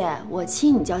亵，我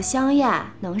亲你叫香艳，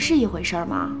能是一回事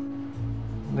吗？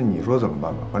那你说怎么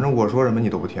办吧？反正我说什么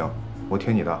你都不听，我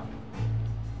听你的。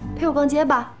陪我逛街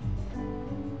吧。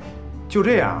就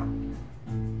这样？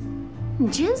你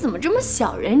这人怎么这么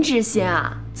小人之心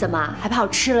啊？怎么还怕我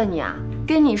吃了你啊？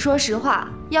跟你说实话，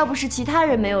要不是其他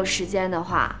人没有时间的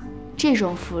话，这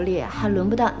种福利还轮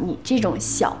不到你这种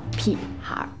小屁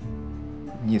孩。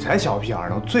你才小屁孩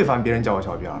呢！我最烦别人叫我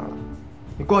小屁孩了。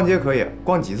你逛街可以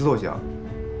逛几次都行，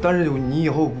但是你以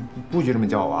后不许这么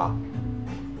叫我啊！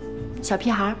小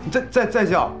屁孩，你再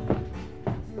叫。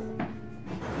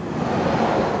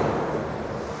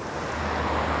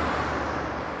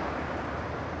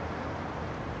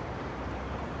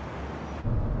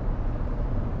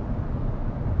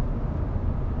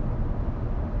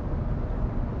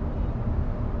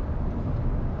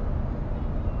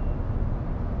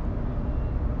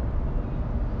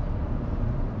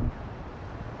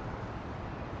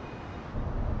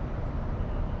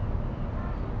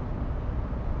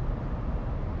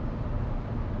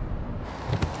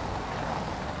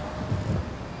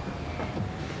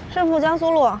顺阜江苏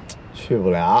路，去不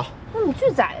了。那你拒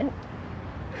载。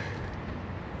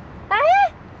哎，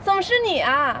怎么是你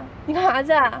啊？你干嘛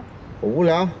去？我无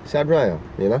聊，瞎转悠。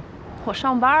你呢？我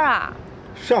上班啊。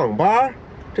上班？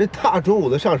这大中午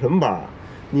的上什么班啊？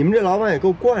你们这老板也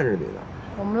够惯着你的。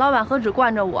我们老板何止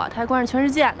惯着我，他还惯着全世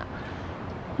界呢。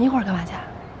你一会儿干嘛去？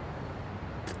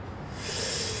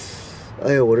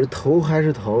哎呀，我这头还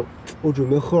是疼，我准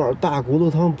备喝碗大骨头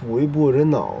汤补一补我这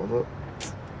脑子。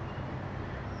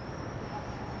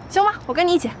行吧，我跟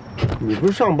你一起。你不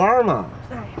是上班吗？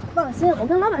哎呀，放心，我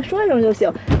跟老板说一声就行。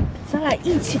咱俩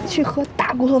一起去喝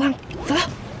大骨头汤，走。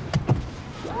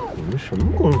你们什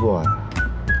么工作呀？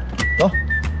走。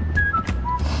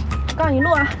告诉你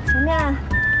路啊，前面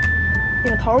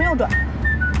扭头右转。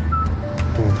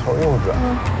扭头右转。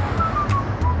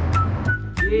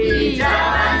以加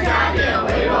班加点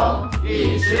为荣，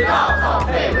以迟到早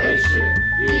退为耻，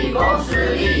以公司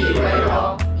利益为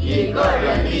荣，以个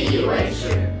人利益为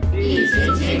耻。以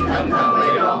勤勤恳恳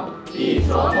为荣，以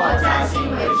琢磨加薪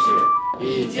为耻，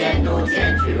以监督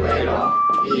检举为荣，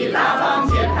以拉帮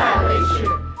结派为耻，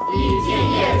以敬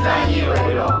业专一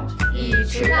为荣，以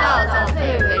迟到早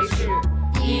退为耻，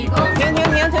以公停！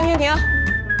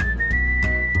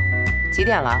几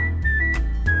点了？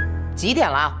几点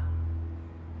了？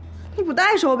你不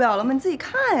戴手表了吗？你自己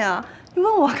看呀！你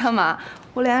问我干嘛？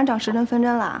我脸上长时针分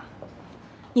针了。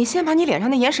你先把你脸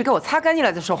上的眼屎给我擦干净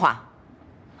了再说话。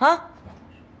啊！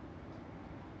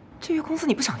这月工资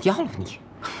你不想要了你？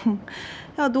哼，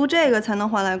要读这个才能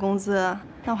换来工资，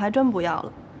那我还真不要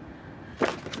了。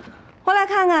我来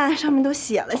看看上面都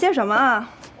写了些什么啊？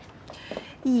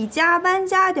以加班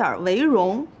加点为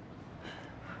荣，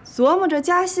琢磨着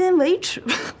加薪为耻，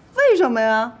为什么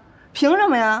呀？凭什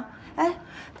么呀？哎，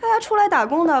大家出来打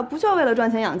工的不就为了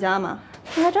赚钱养家吗？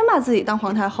你还真把自己当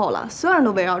皇太后了，所有人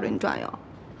都围绕着你转悠。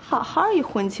好好一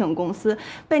婚庆公司，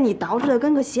被你捯饬的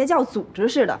跟个邪教组织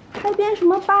似的，还编什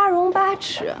么八荣八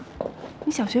耻？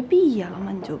你小学毕业了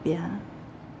吗？你就编。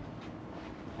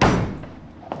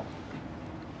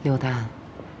刘丹，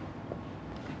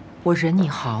我忍你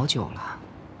好久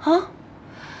了啊！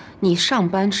你上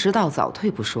班迟到早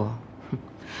退不说，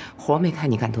活没看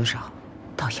你干多少，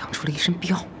倒养出了一身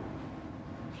膘。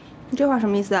你这话什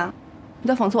么意思啊？你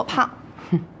在讽刺我胖？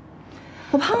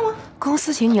我胖吗？公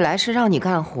司请你来是让你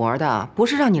干活的，不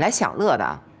是让你来享乐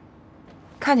的。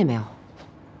看见没有？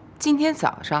今天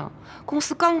早上公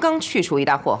司刚刚去除一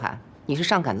大祸害，你是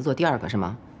上杆子做第二个是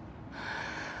吗？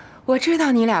我知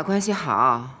道你俩关系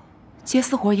好，接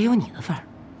私活也有你的份儿。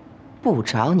不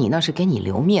找你那是给你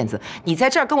留面子，你在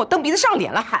这儿跟我蹬鼻子上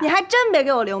脸了还？你还真别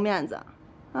给我留面子，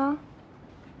啊！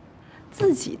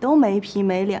自己都没皮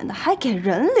没脸的，还给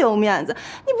人留面子，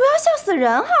你不要笑死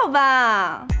人好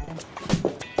吧？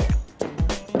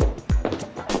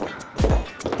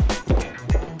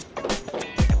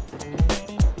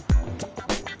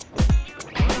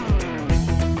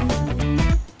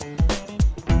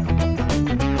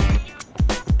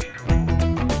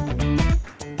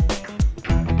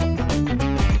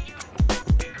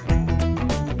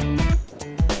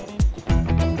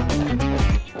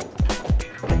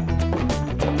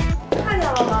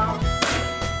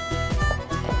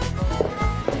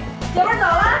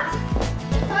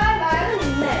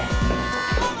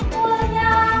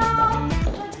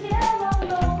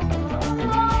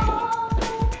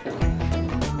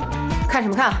看什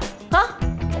么看啊？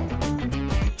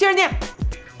接着念。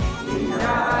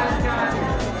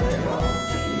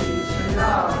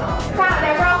大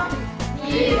点声。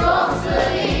以公司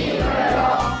利益为荣，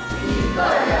以个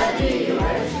人利益为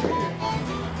耻。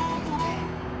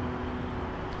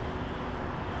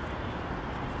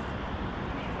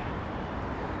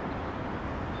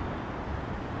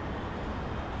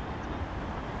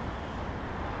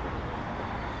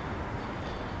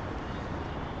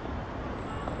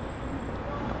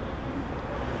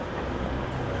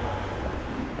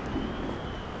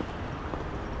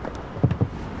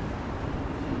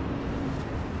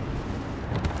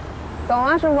懂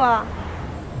了，师傅。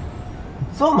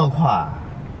这么快？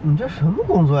你这什么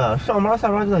工作呀？上班下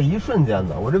班就在一瞬间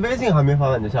的，我这微信还没发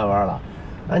完你就下班了。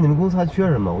哎，你们公司还缺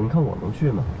人吗？你看我能去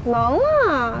吗？能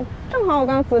啊，正好我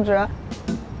刚辞职。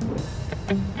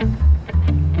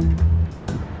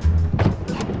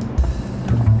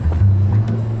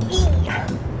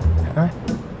哎，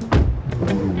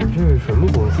你这是什么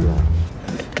公司啊？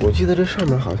我记得这上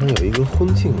面好像有一个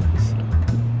婚庆公司。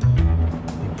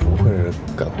你不会是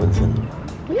干婚庆的吧？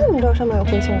你怎么知道上面有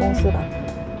婚庆公司的？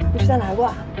你之前来过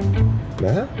啊？没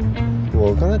啊，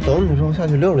我刚才等你的时候下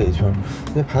去溜了一圈，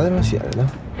那牌子上写着呢。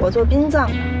我做殡葬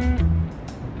的。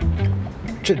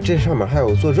这上面还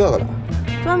有做这个的？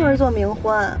专门做冥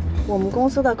婚。我们公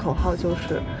司的口号就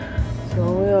是“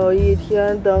总有一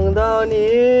天等到你”。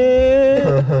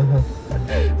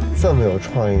这么有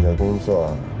创意的工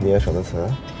作，你也省得辞？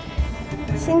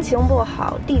心情不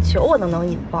好，地球我都能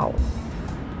引爆。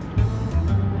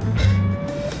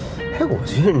哎，我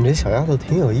觉得你这小丫头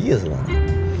挺有意思的。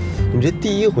你这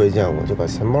第一回见我就把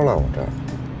钱包落我这儿，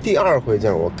第二回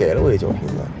见我给了我一酒瓶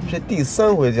子，这第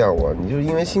三回见我你就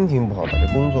因为心情不好把这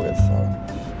工作给辞了。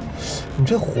你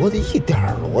这活的一点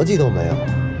逻辑都没有。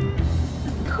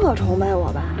特崇拜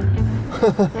我吧？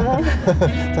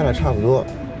咱俩差不多。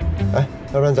哎，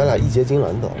要不然咱俩一结金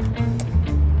兰得了。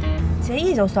结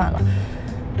义就算了，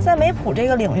在媒谱这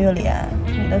个领域里，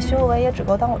你的修为也只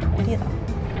够当我徒弟的。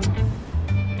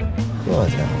这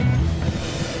家伙，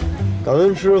感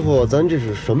恩师傅，咱这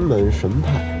是神门神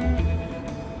派。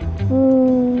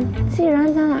既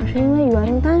然咱俩是因为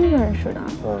元丹认识的，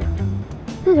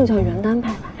那就叫元丹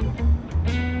派吧。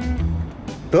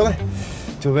得嘞，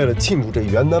就为了庆祝这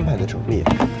元丹派的成立，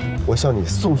我向你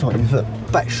送上一份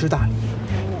拜师大礼。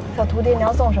小徒弟，你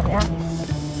要送什么呀？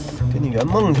给你圆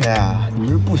梦去呀！你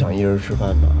不是不想一人吃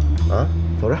饭吗？啊，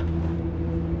走着。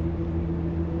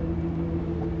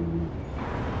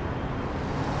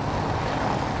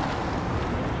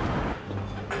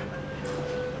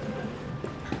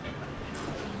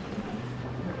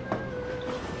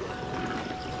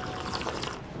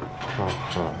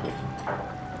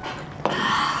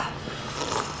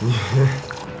你，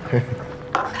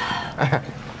哎，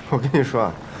我跟你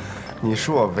说，你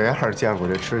是我唯二见过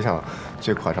这吃相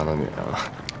最夸张的女人了。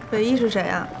唯一是谁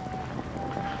啊？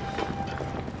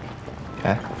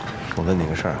哎，我问你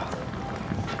个事儿啊，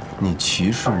你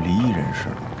歧视离异人士？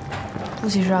不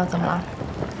歧视啊，怎么了？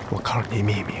我告诉你一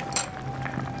秘密，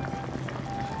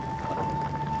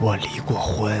我离过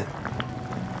婚。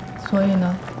所以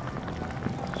呢？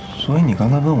所以你刚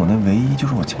才问我那唯一就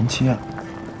是我前妻啊。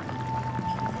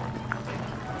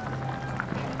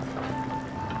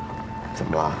怎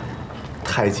么了？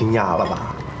太惊讶了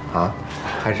吧？啊？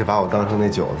还是把我当成那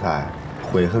韭菜，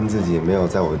悔恨自己没有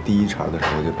在我第一茬的时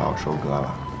候就把我收割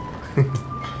了？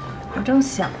我正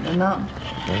想着呢。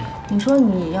你说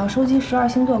你要收集12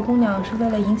星座姑娘是为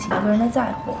了引起一个人的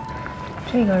在乎，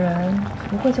这个人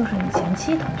不会就是你前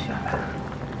妻同学吧？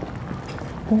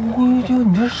我就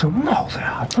你这什么脑子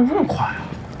呀？转这么快啊！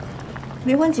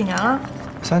离婚几年了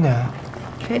3年。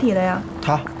谁提的呀？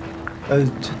他，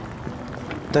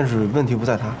但是问题不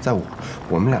在他，在我。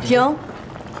我们俩停！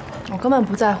我根本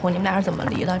不在乎你们俩是怎么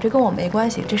离的，这跟我没关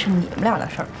系，这是你们俩的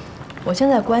事儿。我现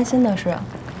在关心的是，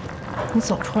你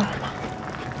走出来了吗？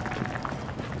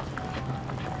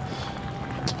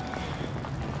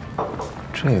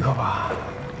这个吧，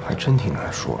还真挺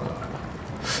难说的。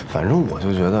反正我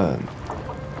就觉得，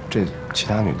这其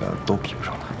他女的都比不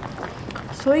上他。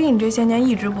所以你这些年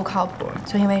一直不靠谱，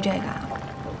就因为这个啊？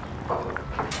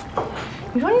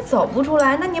你说你走不出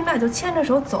来，那你们俩就牵着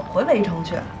手走回围城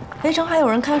去。围城还有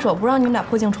人看守，不让你们俩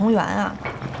破镜重圆啊！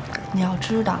你要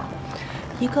知道，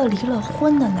一个离了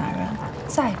婚的男人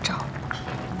再找，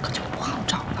可就不好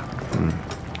找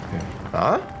了。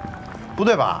啊？不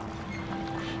对吧？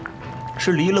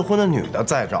是离了婚的女的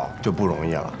再找就不容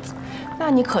易了。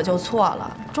那你可就错了。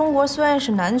中国虽然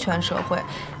是男权社会，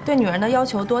对女人的要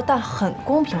求多，但很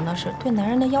公平的是，对男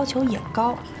人的要求也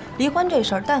高。离婚这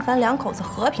事儿，但凡2口子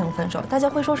和平分手，大家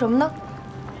会说什么呢？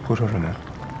会说什么呀？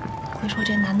会说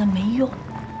这男的没用。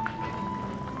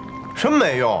什么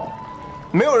没用？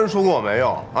没有人说过我没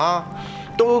用啊！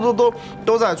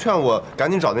都在劝我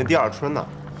赶紧找那第二春呢。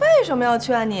为什么要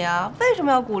劝你啊？为什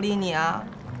么要鼓励你啊？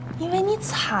因为你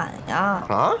惨呀！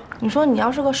啊！你说你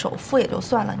要是个首富也就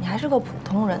算了，你还是个普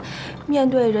通人，面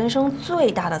对人生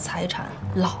最大的财产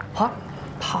老婆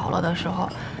跑了的时候，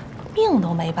命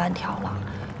都没半条了，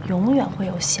永远会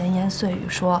有闲言碎语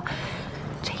说，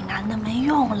这男的没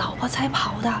用，老婆才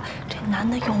跑的；这男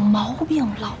的有毛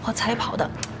病，老婆才跑的。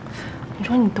你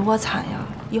说你多惨呀！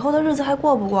以后的日子还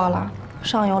过不过了？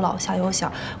上有老下有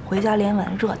小，回家连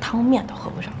碗热汤面都喝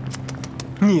不上。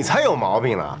你才有毛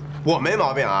病呢！我没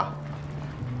毛病啊！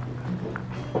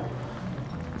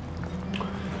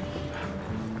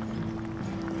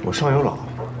我上有老，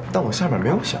但我下面没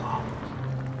有小。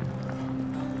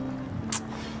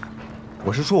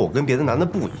我是说我跟别的男的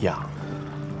不一样。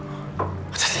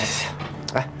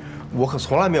哎，我可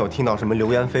从来没有听到什么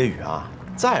流言蜚语啊！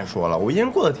再说了，我一人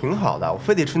过得挺好的，我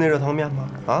非得吃那热汤面吗？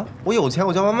啊，我有钱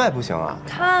我叫外卖不行啊？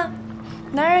看，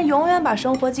男人永远把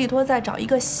生活寄托在找一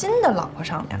个新的老婆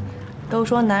上面。都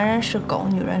说男人是狗，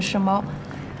女人是猫，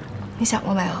你想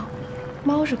过没有？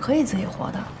猫是可以自己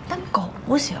活的，但狗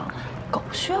不行，狗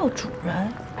需要主人。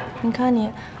你看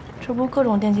你，这不各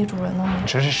种惦记主人的吗？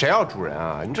这是谁要主人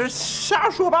啊？你这瞎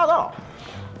说八道！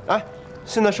哎，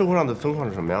现在社会上的分化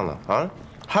是什么样的啊？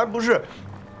还不是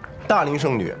大龄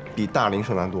剩女比大龄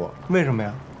剩男多？为什么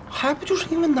呀？还不就是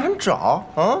因为难找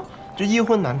啊？这一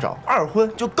婚难找，二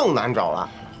婚就更难找了。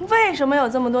为什么有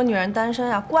这么多女人单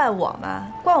身啊？怪我们？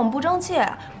怪我们不争气？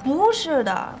不是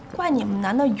的，怪你们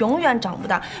男的永远长不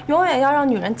大，永远要让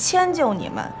女人迁就你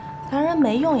们。男人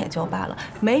没用也就罢了，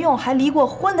没用还离过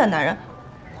婚的男人，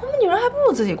我们女人还不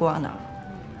如自己过呢。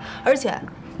而且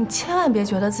你千万别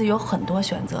觉得自己有很多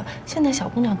选择，现在小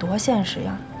姑娘多现实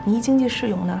呀！你一经济适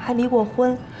用呢，还离过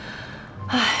婚，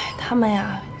哎，他们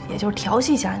呀也就是调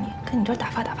戏一下你，跟你这打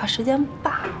发时间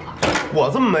罢了。我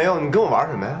这么没用，你跟我玩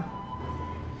什么呀？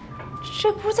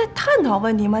这不是在探讨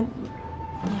问题吗？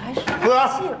你还是服务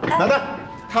员买单，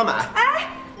他买。哎，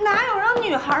哪有让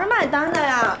女孩买单的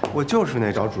呀？我就是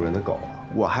那找主人的狗，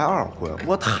我还二婚，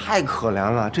我太可怜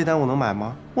了。这单我能买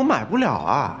吗？我买不了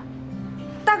啊。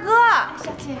大哥，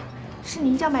小姐，是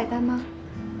您要买单吗？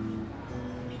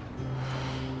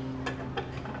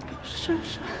是。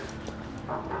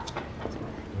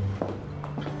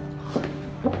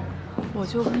我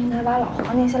就不应该把老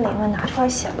黄那些理论拿出来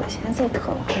显摆，显得自己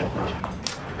特老实。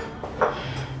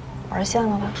玩线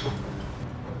了吧？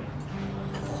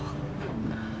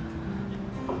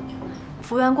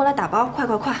服务员过来打包，快！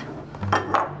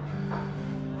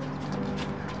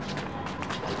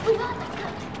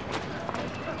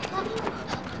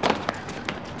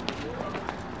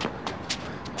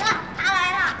他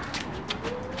来了。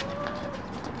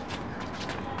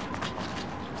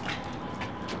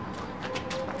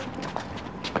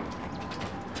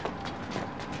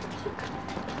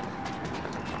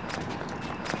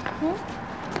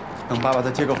等爸爸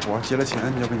再接个活，结了钱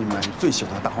就给你买你最喜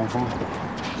欢的大黄蜂，好不好？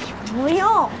不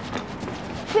用，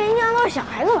飞机上都是小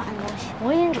孩子玩的东西，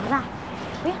我已经长大了，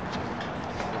不用。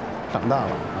长大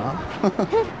了啊！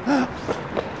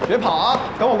别跑啊，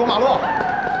等我过马路。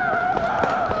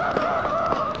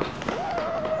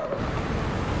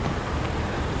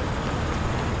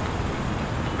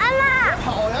安娜，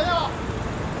跑呀要！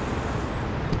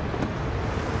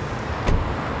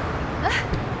哎，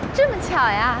这么巧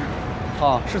呀！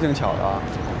啊，是挺巧的啊。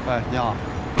哎，你好。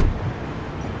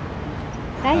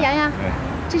来，洋洋，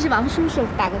这是王叔叔，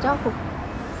打个招呼。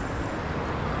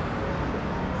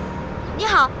你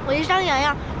好，我是张洋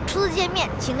洋，初次见面，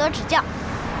请多指教。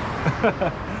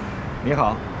你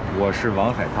好，我是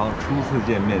王海涛，初次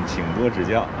见面，请多指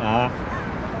教啊。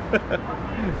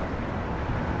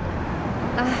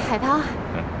海涛，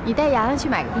你带洋洋去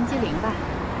买个冰激凌吧。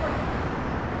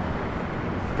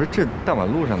不是，这大马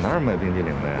路上哪有卖冰激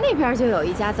凌的呀？那边就有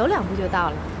一家，走2步就到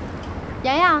了。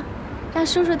洋洋，让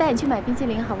叔叔带你去买冰激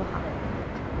凌好不好？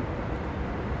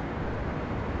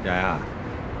洋洋，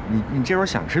你这会儿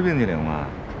想吃冰激凌吗？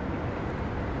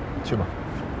去吧。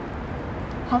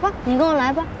好吧，你跟我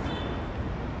来吧。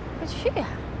快去呀！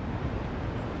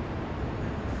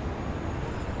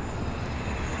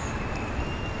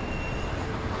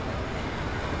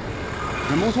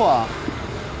人不错啊。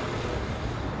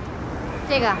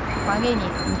这个还给你。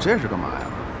你这是干嘛呀？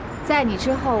在你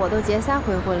之后，我都结3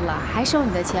回婚了，还收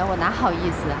你的钱，我哪好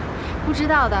意思啊？不知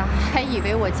道的还以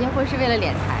为我结婚是为了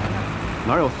敛财呢。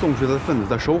哪有送出去的份子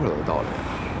再收回来的道理？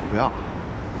我不要。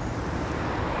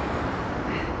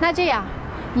那这样，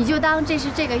你就当这是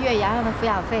这个月洋洋的抚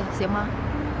养费，行吗？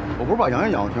我不是把洋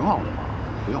洋养得挺好的吗？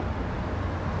不用。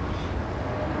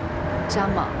张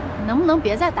猛，你能不能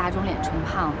别再打肿脸充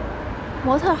胖子？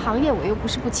模特行业我又不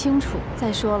是不清楚。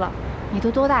再说了，你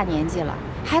都多大年纪了，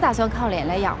还打算靠脸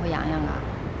来养活洋洋啊？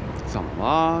怎么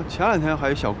了？前2天还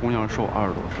有小姑娘说我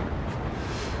20多岁，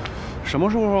什么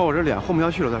时候我这脸混不下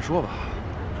去了再说吧。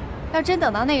要真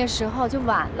等到那个时候就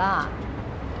晚了。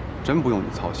真不用你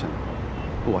操心了，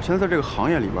我现在在这个行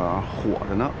业里边火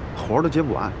着呢，活都接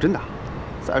不完，真的。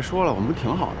再说了，我们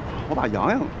挺好的，我把洋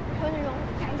洋说那种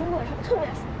改中国式特别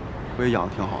爽。不也养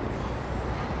得挺好的吗？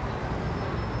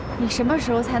你什么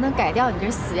时候才能改掉你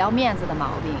这死要面子的毛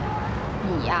病？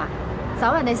你呀，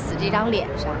早晚得死这张脸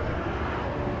上。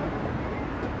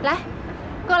来，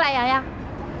过来，洋洋，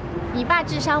你爸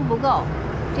智商不够，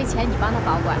这钱你帮他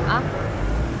保管啊。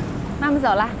妈妈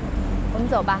走了，我们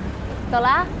走吧，走了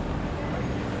啊。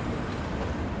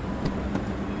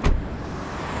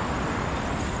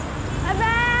拜拜，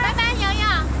拜拜，洋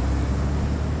洋。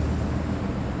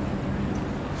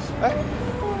哎，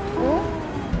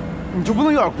你就不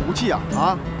能有点骨气啊？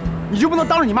啊，你就不能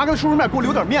当着你妈跟叔叔面给我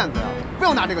留点面子呀？非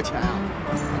要拿这个钱呀？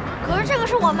可是这个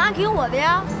是我妈给我的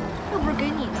呀，又不是给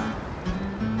你的。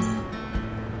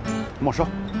没收。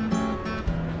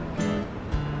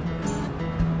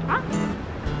啊？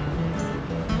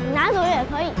你拿走也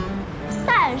可以，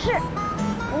但是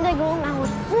你得给我买我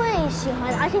最喜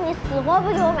欢的，而且你死活不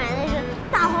给我买的是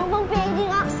大黄蜂变形金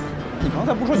刚。你刚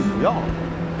才不说你不要了吗？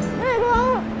那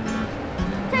个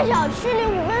在小区里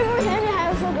5分钟前你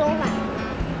还说给我买，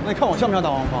那你看我像不像大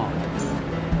黄蜂？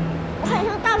我很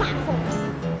像大马蜂。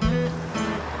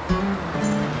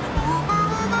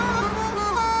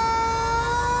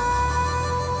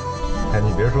哎，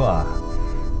你别说啊，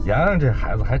洋洋这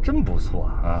孩子还真不错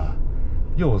啊，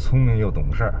又聪明又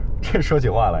懂事儿。这说起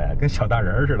话来呀，跟小大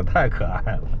人似的，太可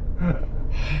爱了。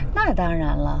那当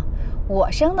然了，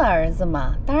我生的儿子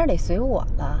嘛，当然得随我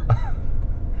了。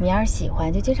你要是喜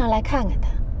欢，就经常来看看他。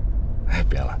哎，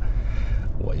别了，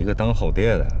我一个当后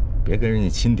爹的，别跟人家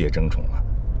亲爹争宠了。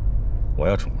我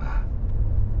要宠啊，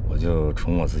我就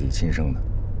宠我自己亲生的。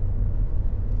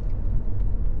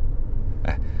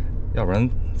哎，要不然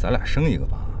咱俩生一个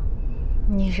吧？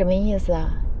你什么意思啊？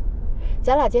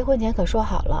咱俩结婚前可说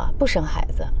好了不生孩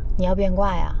子，你要变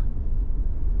卦呀？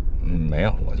没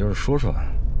有，我就是说说，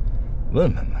问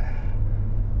问呗。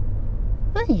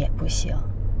问也不行，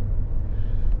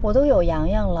我都有洋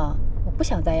洋了，我不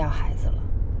想再要孩子了。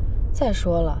再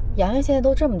说了，洋洋现在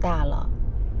都这么大了，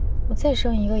我再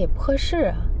生一个也不合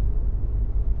适啊。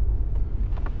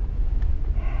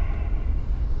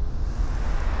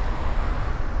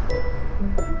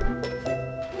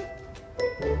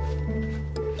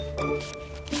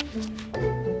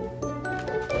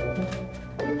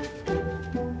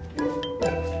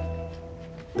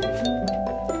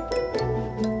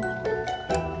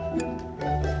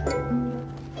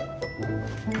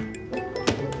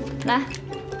来，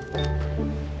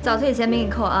早退钱没给你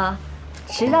扣啊，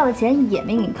迟到的钱也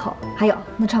没给你扣。还有，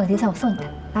那创可贴钱我送你的，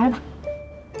拿着吧。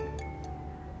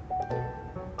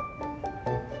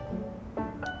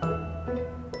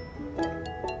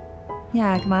你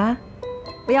俩干嘛？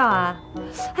不要啊！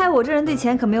哎，我这人对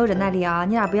钱可没有忍耐力啊！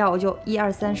你俩不要，我就1、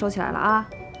2、3收起来了啊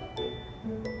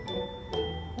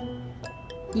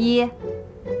！1、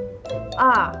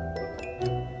2，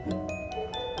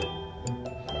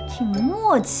挺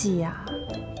默契呀。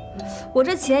我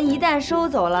这钱一旦收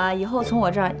走了，以后从我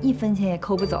这儿1分钱也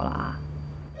抠不走了啊！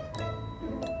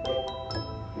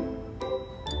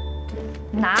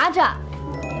拿着。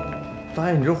大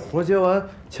爷，你这活结完，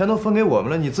钱都分给我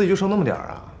们了，你自己就剩那么点儿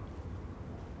啊？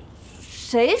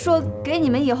谁说给你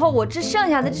们以后我这剩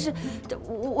下的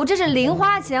我这是零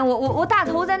花钱，我大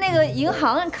头在那个银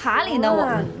行卡里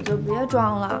呢。你就别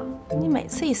装了，你每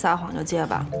次一撒谎就结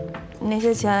巴。你那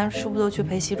些钱是不是都去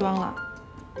赔西装了？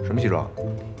什么西装？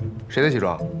谁的西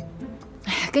装？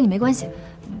哎呀，跟你没关系，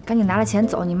赶紧拿着钱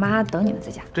走，你妈等你们在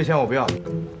家。这钱我不要。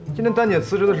今天丹姐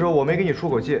辞职的时候，我没给你出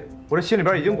口气，我这心里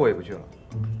边已经过意不去了。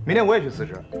明天我也去辞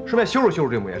职，顺便羞辱羞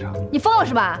辱这母夜叉。你疯了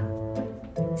是吧？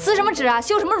辞什么职啊？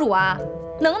羞什么辱啊？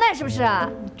能耐是不是啊？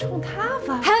你冲他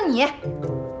发。还有你，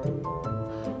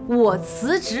我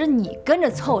辞职你跟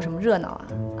着凑什么热闹啊？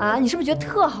啊，你是不是觉得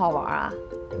特好玩啊？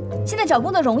现在找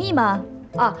工作容易吗？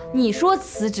啊，你说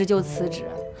辞职就辞职，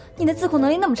你的自控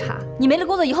能力那么差，你没了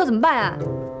工作以后怎么办啊？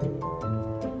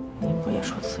你不也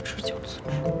说辞职就辞职？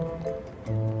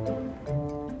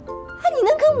啊，你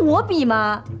能跟我比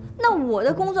吗？那我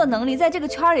的工作能力在这个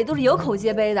圈里都是有口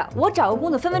皆碑的，我找个工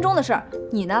作分分钟的事儿。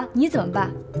你呢？你怎么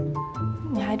办？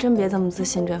你还真别这么自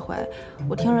信。这回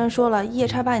我听人说了，夜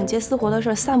叉把你接私活的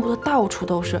事散布的到处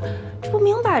都是，这不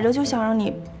明摆着就想让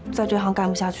你在这行干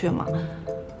不下去吗？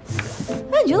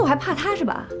那你觉得我还怕他是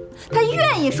吧？他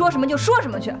愿意说什么就说什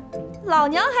么去，老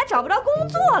娘还找不着工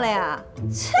作了呀！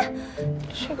切，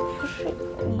这不是……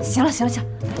行了，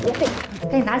别废，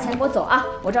赶紧拿着钱给我走啊！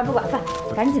我这儿不管饭，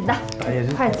赶紧的，大爷，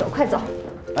快走快走！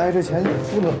哎，这钱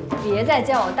不能……别再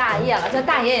叫我大爷了，叫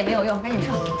大爷也没有用，赶紧撤！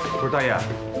不是大爷，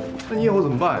那你以后怎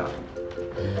么办呀？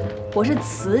我是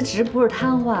辞职，不是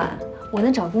瘫痪，我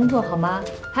能找工作好吗？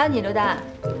还有你刘丹，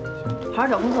好好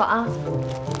找工作啊！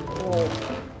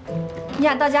你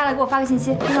俩到家了，给我发个信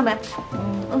息，听到没？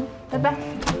拜拜。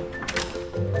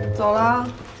走了，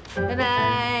拜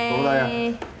拜。走了，大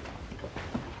爷。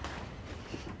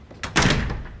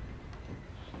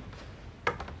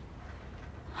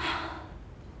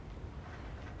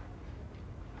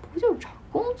不就是找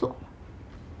工作吗？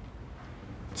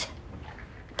切！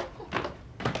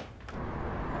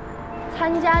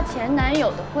参加前男友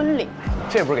的婚礼，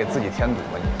这不是给自己添堵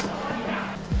吗？你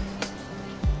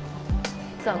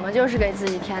怎么就是给自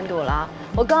己添堵了？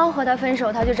我刚和他分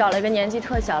手，他就找了一个年纪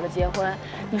特小的结婚。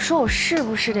你说我是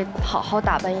不是得好好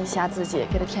打扮一下自己，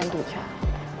给他添堵去？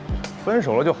分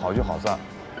手了就好聚好散。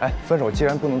哎，分手既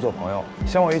然不能做朋友，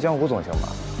相忘于江湖总行吧？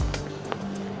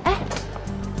哎，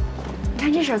你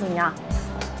看这身怎么样？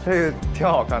这个挺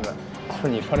好看的，就是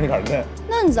你穿着有点嫩。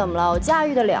嫩怎么了？我驾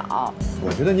驭得了。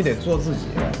我觉得你得做自己。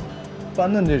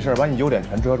扮嫩这事儿把你优点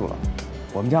全遮住了。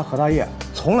我们家何大爷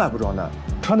从来不装嫩，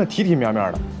穿得体体面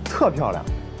面的，特漂亮。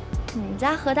你们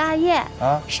家何大爷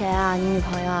啊？谁啊？你女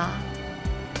朋友啊？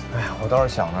哎呀，我倒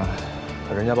是想着，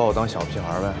可人家把我当小屁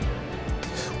孩呗。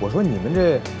我说你们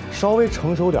这稍微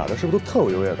成熟点的，是不是都特有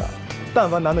优越感？但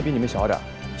凡男的比你们小点，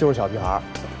就是小屁孩。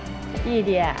弟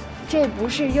弟，这不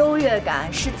是优越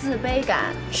感，是自卑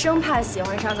感，生怕喜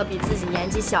欢上个比自己年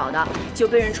纪小的，就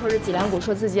被人戳着脊梁骨，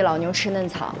说自己老牛吃嫩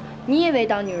草。你以为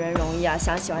当女人容易啊？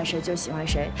想喜欢谁就喜欢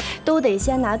谁，都得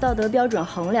先拿道德标准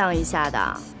衡量一下的。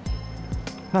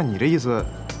那你这意思，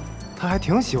他还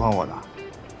挺喜欢我的，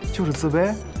就是自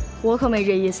卑？我可没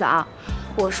这意思啊，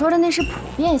我说的那是普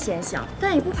遍现象，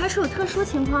但也不排除有特殊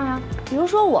情况呀。比如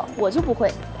说我就不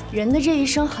会。人的这一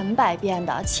生很百变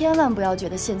的，千万不要觉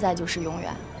得现在就是永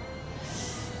远。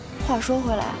话说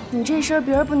回来，你这身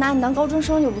别人不拿你当高中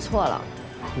生就不错了。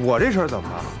我这身怎么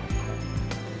了？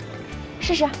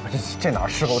试试。这哪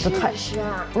适合我？这太试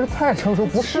啊！不是太成熟，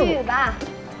不适合。去吧。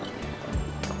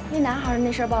那男孩的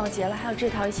那身帮我结了，还有这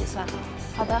套一起算。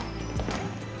好的。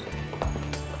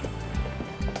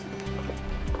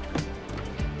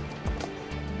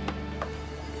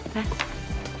来。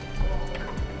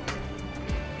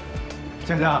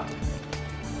佳佳，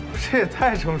这也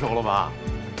太成熟了吧！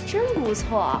真不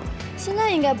错，现在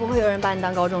应该不会有人把你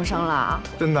当高中生了。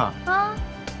真的？啊。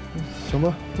行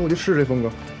吧，那我就试这风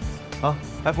格。啊，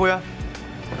哎，服务员，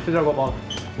这件给我包了。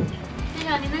先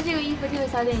生，您的这个衣服，这个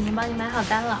小姐已经帮您买好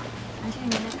单了，这是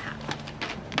您的卡。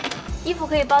衣服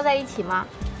可以包在一起吗？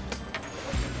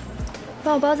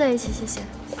帮我包在一起，谢谢。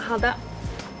好的。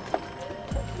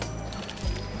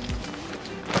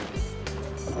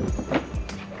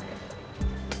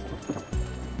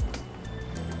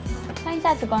欢迎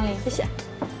下次光临，谢谢。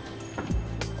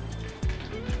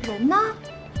人呢？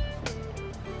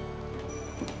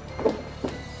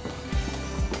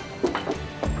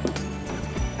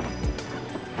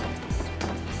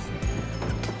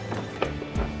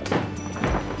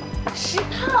石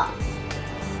涛，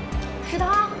石涛，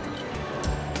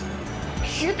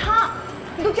石涛，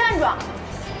你给我站住！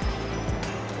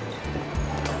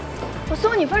我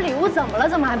送你份礼物，怎么了？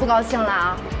怎么还不高兴了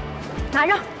啊？拿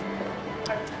着。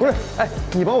不是，哎，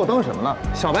你把我当什么了？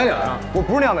小白脸啊！我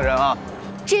不是那样的人啊。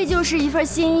这就是一份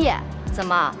心意。怎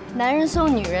么，男人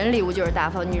送女人礼物就是大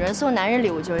方，女人送男人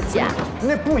礼物就是假？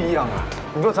那不一样啊！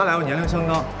你说咱俩又年龄相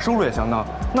当，收入也相当，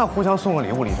那互相送个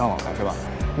礼物，礼尚往来是吧？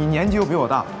你年纪又比我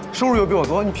大，收入又比我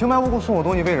多，你平白无故送我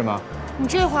东西，为什么？你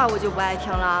这话我就不爱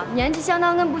听了。年纪相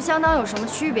当跟不相当有什么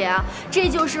区别啊？这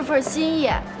就是份心意。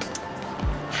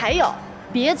还有，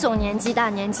别总年纪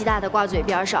大的挂嘴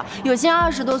边上。有些人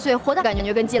20多岁活的感觉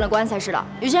就跟进了棺材似的，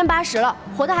有些人80了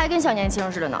活的还跟小年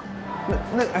轻似的呢。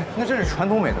那这是传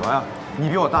统美德呀！你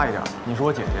比我大一点，你是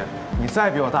我姐姐；你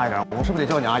再比我大一点，我是不是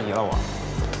得叫你阿姨了？我。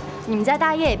你们家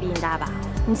大爷也比你大吧？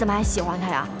你怎么还喜欢他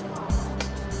呀？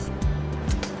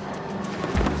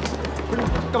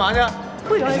干嘛去？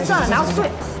不行，算了，拿我去。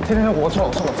行，我错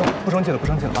了，不生气了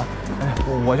啊！哎，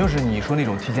我就是你说那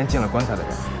种提前进了棺材的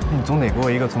人，你总得给我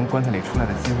一个从棺材里出来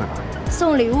的机会吧？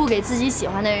送礼物给自己喜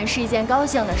欢的人是一件高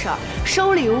兴的事儿，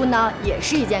收礼物呢也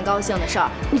是一件高兴的事儿，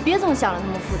你别总想的那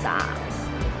么复杂。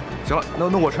行了，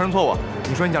那我承认错误。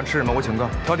你说你想吃什么，我请客，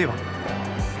挑地方。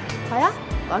好呀，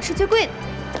我要吃最贵的。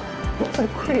最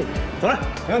贵的，走了，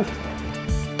没问题。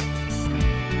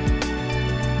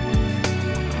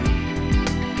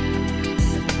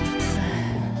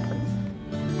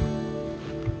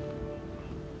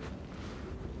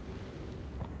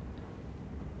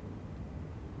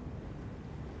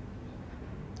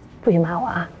不许骂我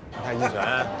啊！太极拳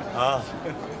啊，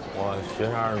我学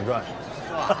上2转。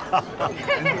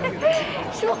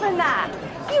淑芬呐，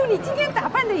哟，你今天打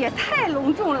扮的也太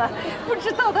隆重了，不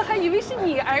知道的还以为是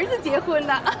你儿子结婚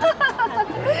呢。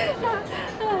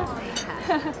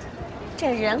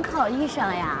这人靠衣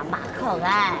裳呀，马靠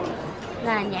鞍。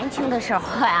那年轻的时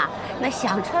候呀，那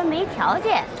想穿没条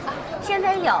件，现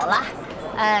在有了，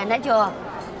那就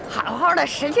好好的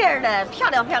使劲的漂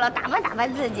亮打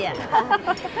扮自己。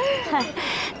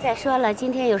再说了，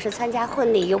今天又是参加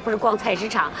婚礼，又不是逛菜市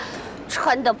场，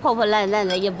穿的破破烂烂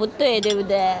的也不对，对不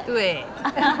对？对。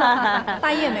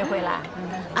大爷没回来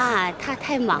啊，他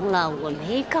太忙了，我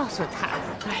没告诉他。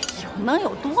哎呦，能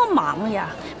有多忙呀？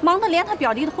忙得连他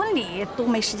表弟的婚礼都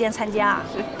没时间参加。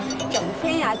整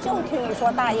天呀就听你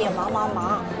说大爷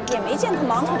忙，也没见他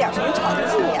忙出点什么成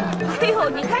绩呀。哎呦，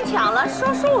你太巧了，说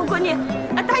我闺女，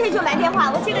大爷就来电话，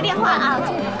我接个电话啊。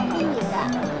这个给你的。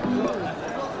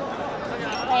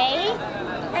喂，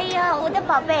哎呀，我的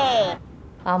宝贝。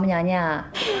王母娘娘，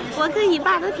我跟你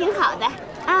爸都挺好的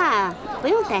啊，不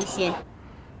用担心。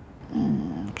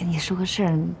跟你说个事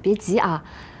儿，你别急啊，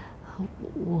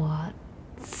我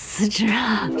辞职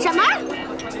了。什么？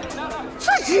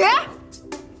辞职？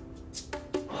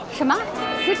什么？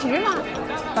辞职了？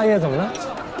大爷怎么了？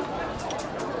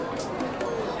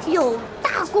有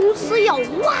大公司要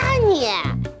挖你，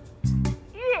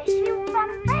月薪翻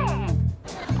倍。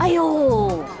哎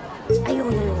呦，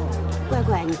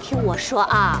乖，你听我说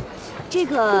啊。这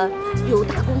个有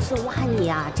大公司挖你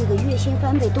啊，这个月薪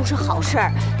翻倍都是好事儿，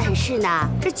但是呢，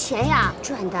这钱呀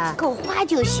赚的够花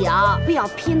就行，不要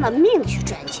拼了命去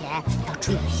赚钱，要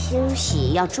注意休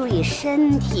息，要注意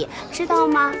身体，知道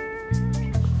吗？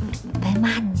喂，妈，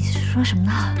你说什么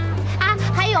呢？啊，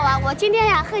还有啊，我今天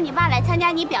呀和你爸来参加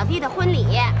你表弟的婚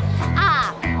礼，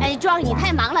啊，庄你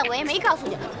太忙了，我也没告诉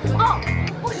你。哦，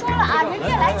不说了啊，人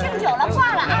家来敬酒了，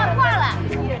挂了啊，挂了。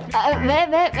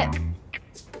喂。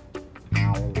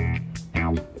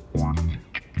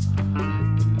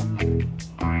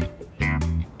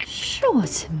是我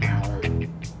亲妈了，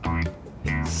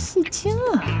戏精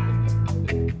啊！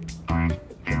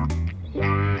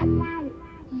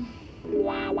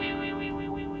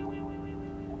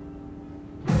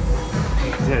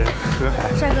这人和蔼。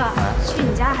帅哥，去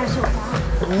你家还是我家？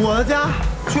我的家，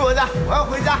去我家，我要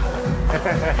回家。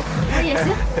也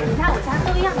行，你家我家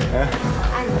都一样。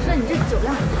哎，你说你这酒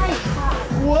量太差了。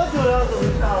我酒量怎么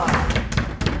差了？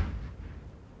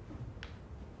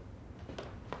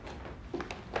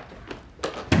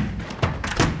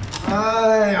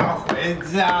哎呀，回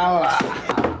家了。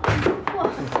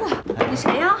你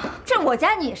谁呀？这我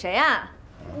家你谁呀？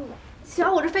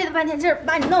瞧我这费了半天劲儿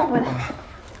把你弄回来，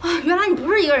啊，原来你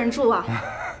不是一个人住啊。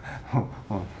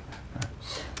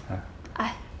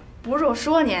哎，不是我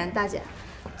说您，大姐，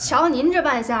瞧您这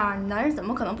扮相，男人怎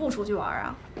么可能不出去玩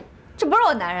啊？这不是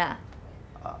我男人，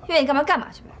愿意干嘛干嘛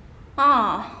去呗。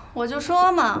啊，我就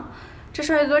说嘛，这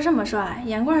帅哥这么帅，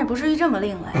眼光也不至于这么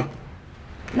另类。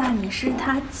那你是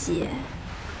他姐，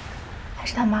还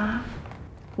是他妈？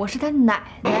我是他奶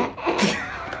奶。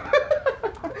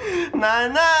奶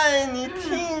奶，你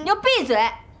听，你就闭嘴！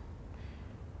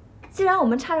既然我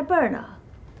们差着辈儿呢，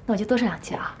那我就多生2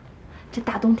气啊。这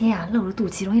大冬天啊，露着肚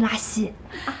脐容易拉稀。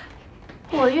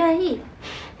我愿意。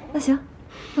那行，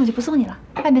那我就不送你了，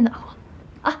外面暖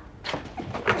和啊。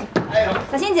哎呦，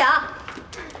小心脚，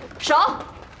手。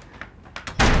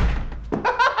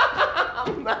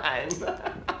奶奶，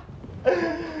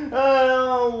哎呀，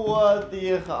我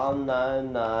的好奶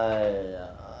奶呀！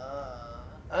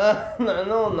奶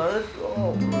奶，我难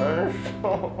受，难受，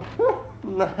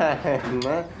奶奶，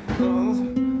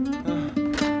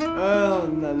哎呦，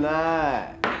奶奶，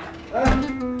哎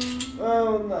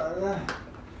呦，奶奶，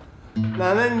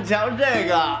奶奶，你瞧这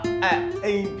个，哎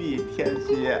 ，AB 天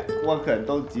蝎，我可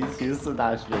都集齐4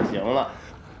大血型了，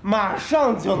马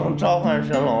上就能召唤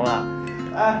神龙了，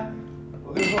哎。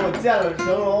我跟你说，我见了神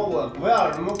龙，我不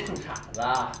要什么裤衩子，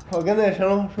我跟那神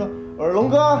龙说，我说龙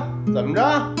哥，怎么着？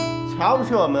瞧不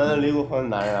起我们离过婚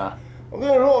的男人啊？我跟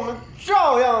你说，我们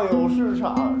照样有市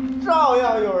场，照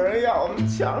样有人要，我们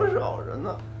抢手着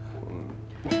呢。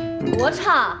罗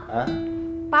畅，啊，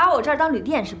把我这儿当旅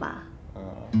店是吧？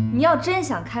你要真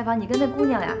想开房，你跟那姑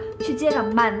娘俩去街上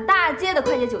满大街的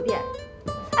快捷酒店。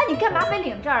哎，你干嘛非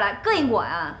领这儿来膈应我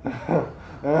呀？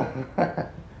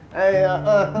哎呀，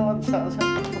我瞧瞧，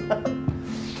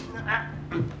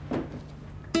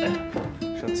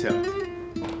生气了，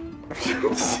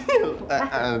生气了！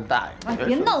哎，大爷，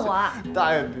别弄我！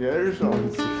大爷，别生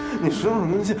气！你生什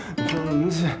么气？你生什么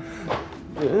气？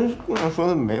人姑娘说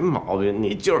的没毛病，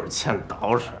你就是欠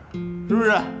捯饬，是不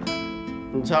是？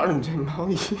你瞧你这毛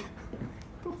衣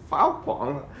都发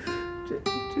黄了，这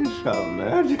什么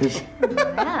呀？这是？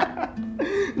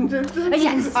你这真……哎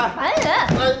呀，你烦人！哎，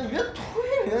你别推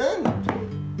人，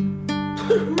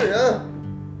推什么人？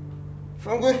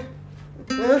犯规！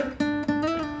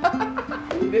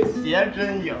你这鞋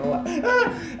真赢了！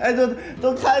哎，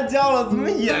都开胶了，怎么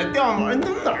也掉毛？你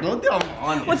怎么哪儿都掉毛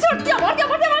啊？你我就是掉毛，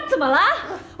怎么了？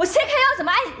我先开胶怎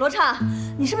么？哎，罗畅，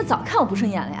你是不是早看我不顺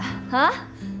眼了呀？啊？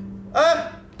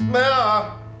哎，没有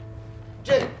啊，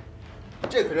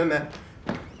这可真没。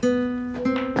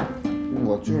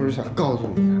我就是想告诉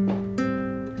你，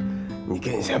你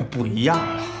跟以前不一样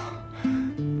了，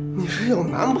你是有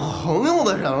男朋友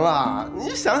的人了。你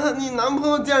想想，你男朋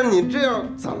友见着你这样，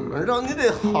怎么着？你得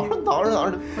好好捯饬捯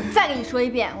饬。我再跟你说一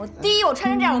遍，我第一我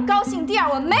穿成这样我高兴，第二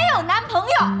我没有男朋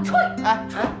友，出去！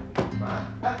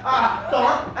等会儿，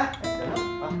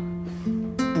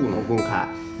不能公开，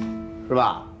是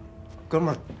吧？哥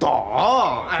们儿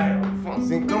懂，哎，放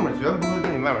心，哥们儿绝不会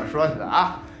跟你外面说去的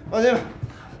啊，放心吧。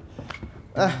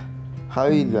哎，还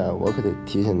有一点，我可得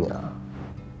提醒你啊，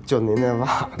就您那袜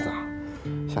子，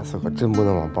下次可真不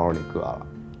能往包里搁了。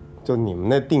就你们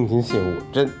那定情信物，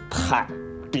真太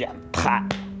变态。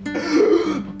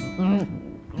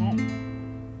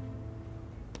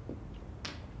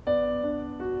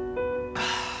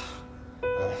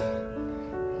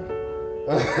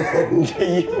你这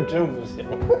衣服真不行。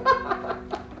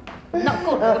闹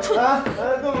够了，我出去！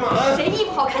干嘛？谁衣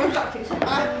服好看就找谁去。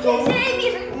天蝎 AB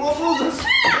谁？我不去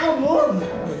啊！我哪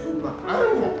有？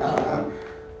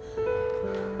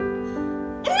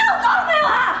你闹够了没有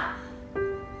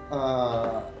啊？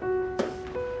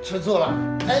吃醋了？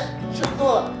哎，吃醋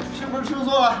了？是不是吃醋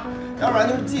了？要不然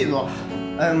就是嫉妒了。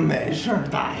哎，没事，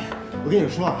大爷，我跟你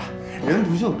说啊，人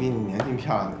不就比你年轻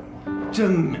漂亮点吗？真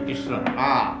没事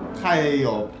啊，他也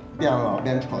有变老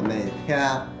变丑那一天，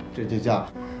这就叫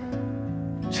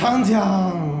长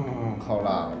江后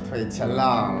浪推前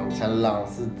浪，前浪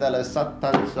死在了沙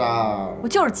滩上。我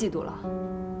就是嫉妒了，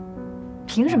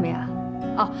凭什么呀？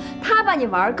哦，他把你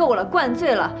玩够了，灌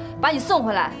醉了，把你送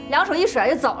回来，两手一甩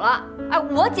就走了。哎，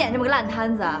我捡这么个烂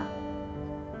摊子啊！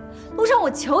路上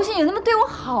我求求你，能不能对我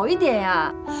好一点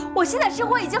呀？我现在生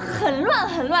活已经很乱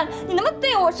很乱，你能不能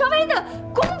对我稍微的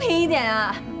公平一点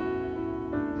啊？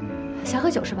想喝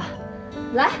酒是吧？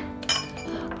来，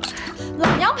老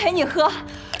娘陪你喝，让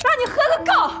你喝个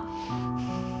够。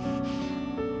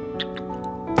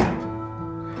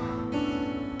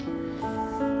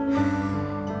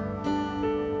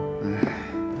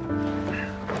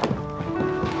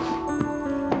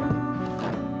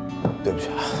对不起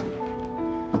啊，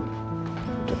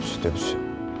对不起。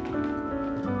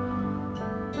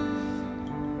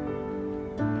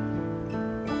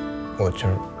我今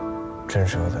儿真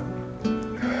是有点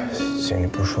心里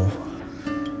不舒服。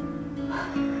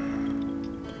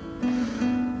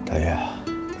大爷，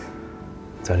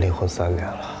咱离婚3年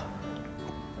了，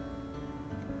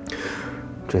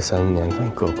这3年咱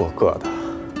各过各的，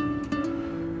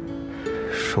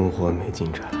生活没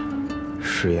进展，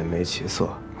事业没起色，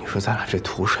你说咱俩这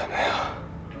图什么呀？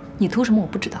你图什么我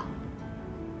不知道，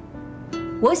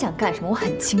我想干什么我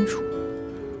很清楚。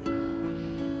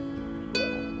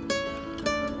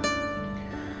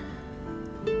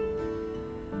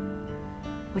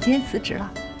我今天辞职了。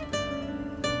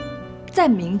再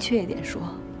明确一点说，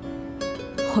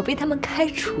我被他们开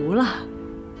除了。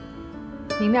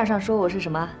明面上说我是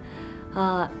什么，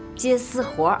接私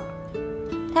活儿，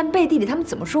但背地里他们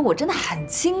怎么说我真的很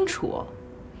清楚。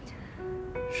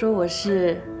说我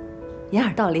是掩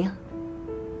耳盗铃，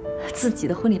自己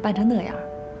的婚礼办成那样，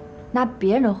拿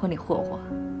别人的婚礼霍霍。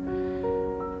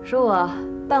说我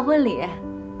办婚礼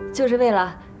就是为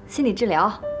了心理治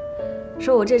疗，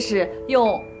说我这是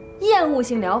用厌恶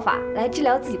性疗法来治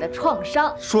疗自己的创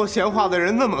伤。说闲话的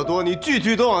人那么多，你句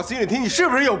句都往心里听，你是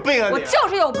不是有病啊你？我就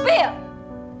是有病。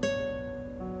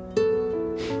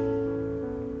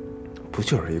不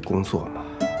就是一工作吗？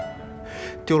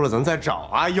丢了咱再找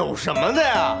啊，有什么的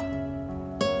呀？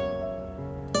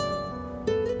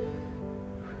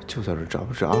就在这找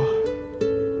不着。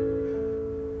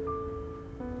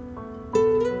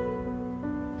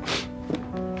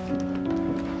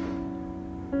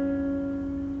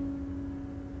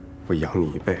我养你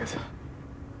一辈子。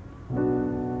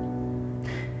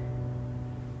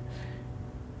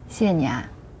谢谢你啊，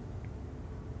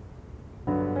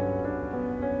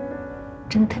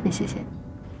真的特别谢谢你。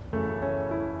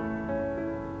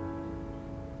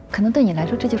可能对你来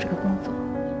说这就是个工作，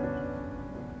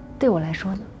对我来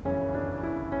说呢，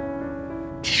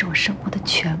这是我生活的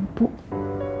全部。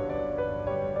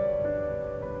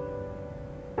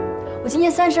我今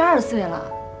年32岁了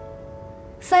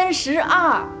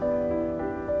，32，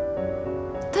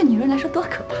对女人来说多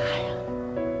可怕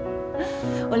呀！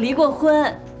我离过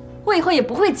婚，我以后也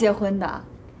不会结婚的。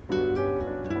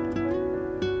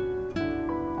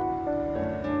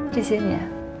这些年，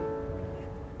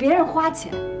别人花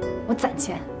钱，我攒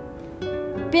钱；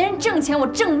别人挣钱，我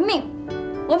挣命。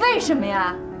我为什么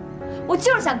呀？我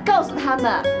就是想告诉他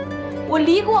们，我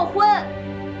离过婚，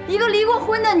一个离过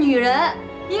婚的女人，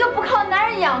一个不靠男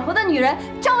人养活的女人，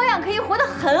照样可以活得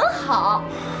很好。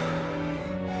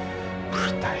不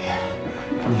是大爷，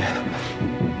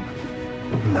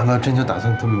你难道真就打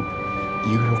算这么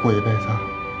一个人过一辈子？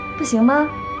不行吗？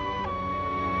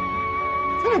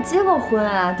咱俩结过婚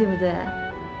啊，对不对？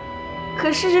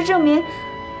可事实证明，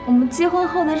我们结婚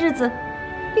后的日子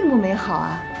并不美好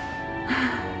啊。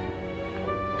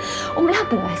我们俩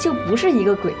本来就不是一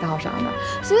个轨道上的，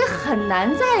所以很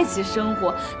难在一起生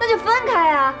活，那就分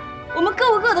开啊。我们各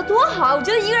过各的多好啊！我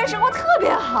觉得一个人生活特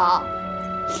别好。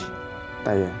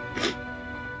大爷，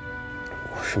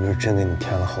我是不是真给你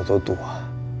添了好多堵啊？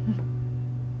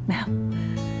没有。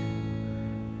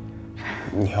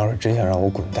你要是真想让我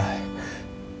滚蛋，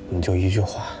你就一句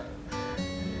话，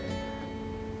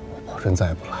我保证再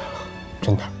也不来了，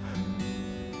真的。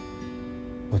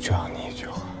我就要你一句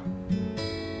话。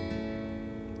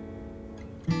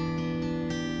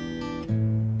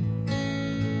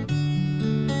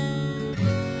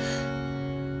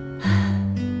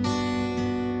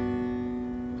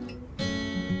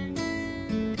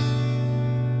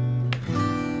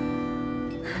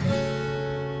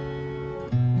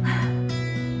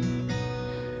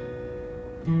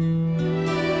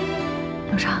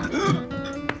刘畅，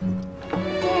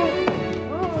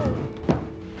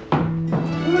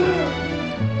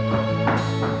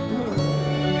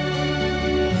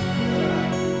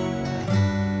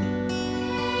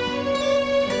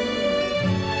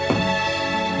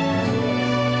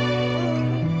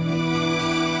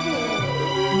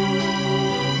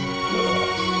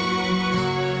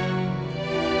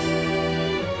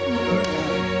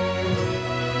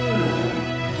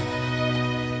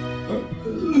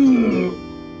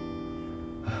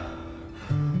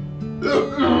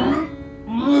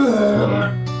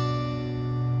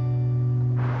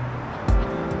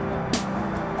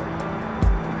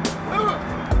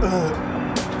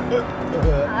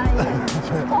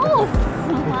够死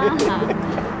了！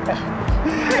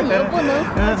那你又不能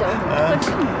喝酒，怎么喝这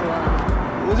么多啊？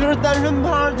我就是单身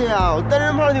party 啊！我单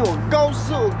身 party 我高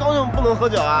兴，我高兴不能喝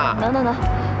酒啊！能，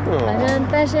反正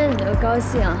单身你就高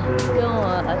兴，跟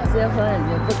我结婚你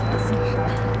就不高兴是吧？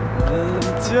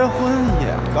结婚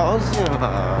也高兴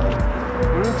啊！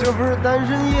不是，这不是单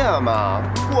身夜吗？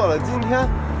过了今天，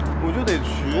我就得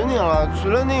娶你了。娶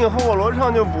了你以后，我罗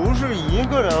畅就不是一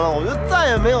个人了，我就再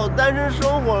也没有单身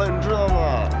生活了，你知道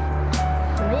吗？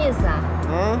什么意思啊？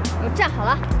给我站好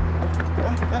了！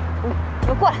给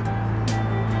我过来！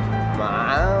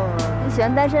嘛呀？你喜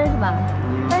欢单身是吧？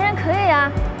单身可以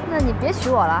啊，那你别娶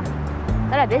我了，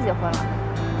咱俩别结婚了，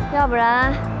要不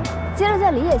然接着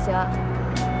再离也行。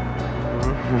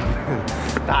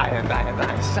大爷，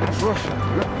瞎说什么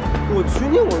呢？我娶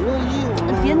你，我乐意。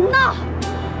你别闹！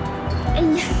哎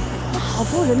呀，好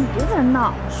多人，你别在这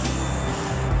闹。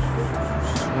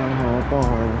好，抱会儿。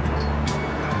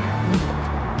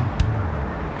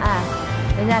哎，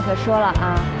人家可说了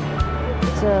啊，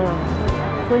这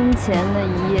婚前的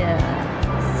一夜，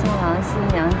新郎新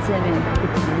娘见面可不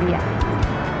吉利啊，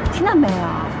听到没有？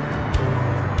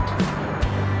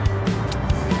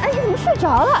哎，你怎么睡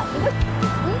着了？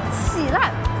你起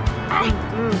来！哎，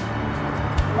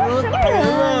什么人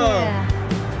啊你？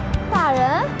打人？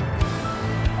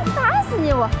打死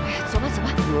你我！哎，走吧，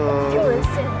丢人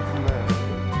现眼。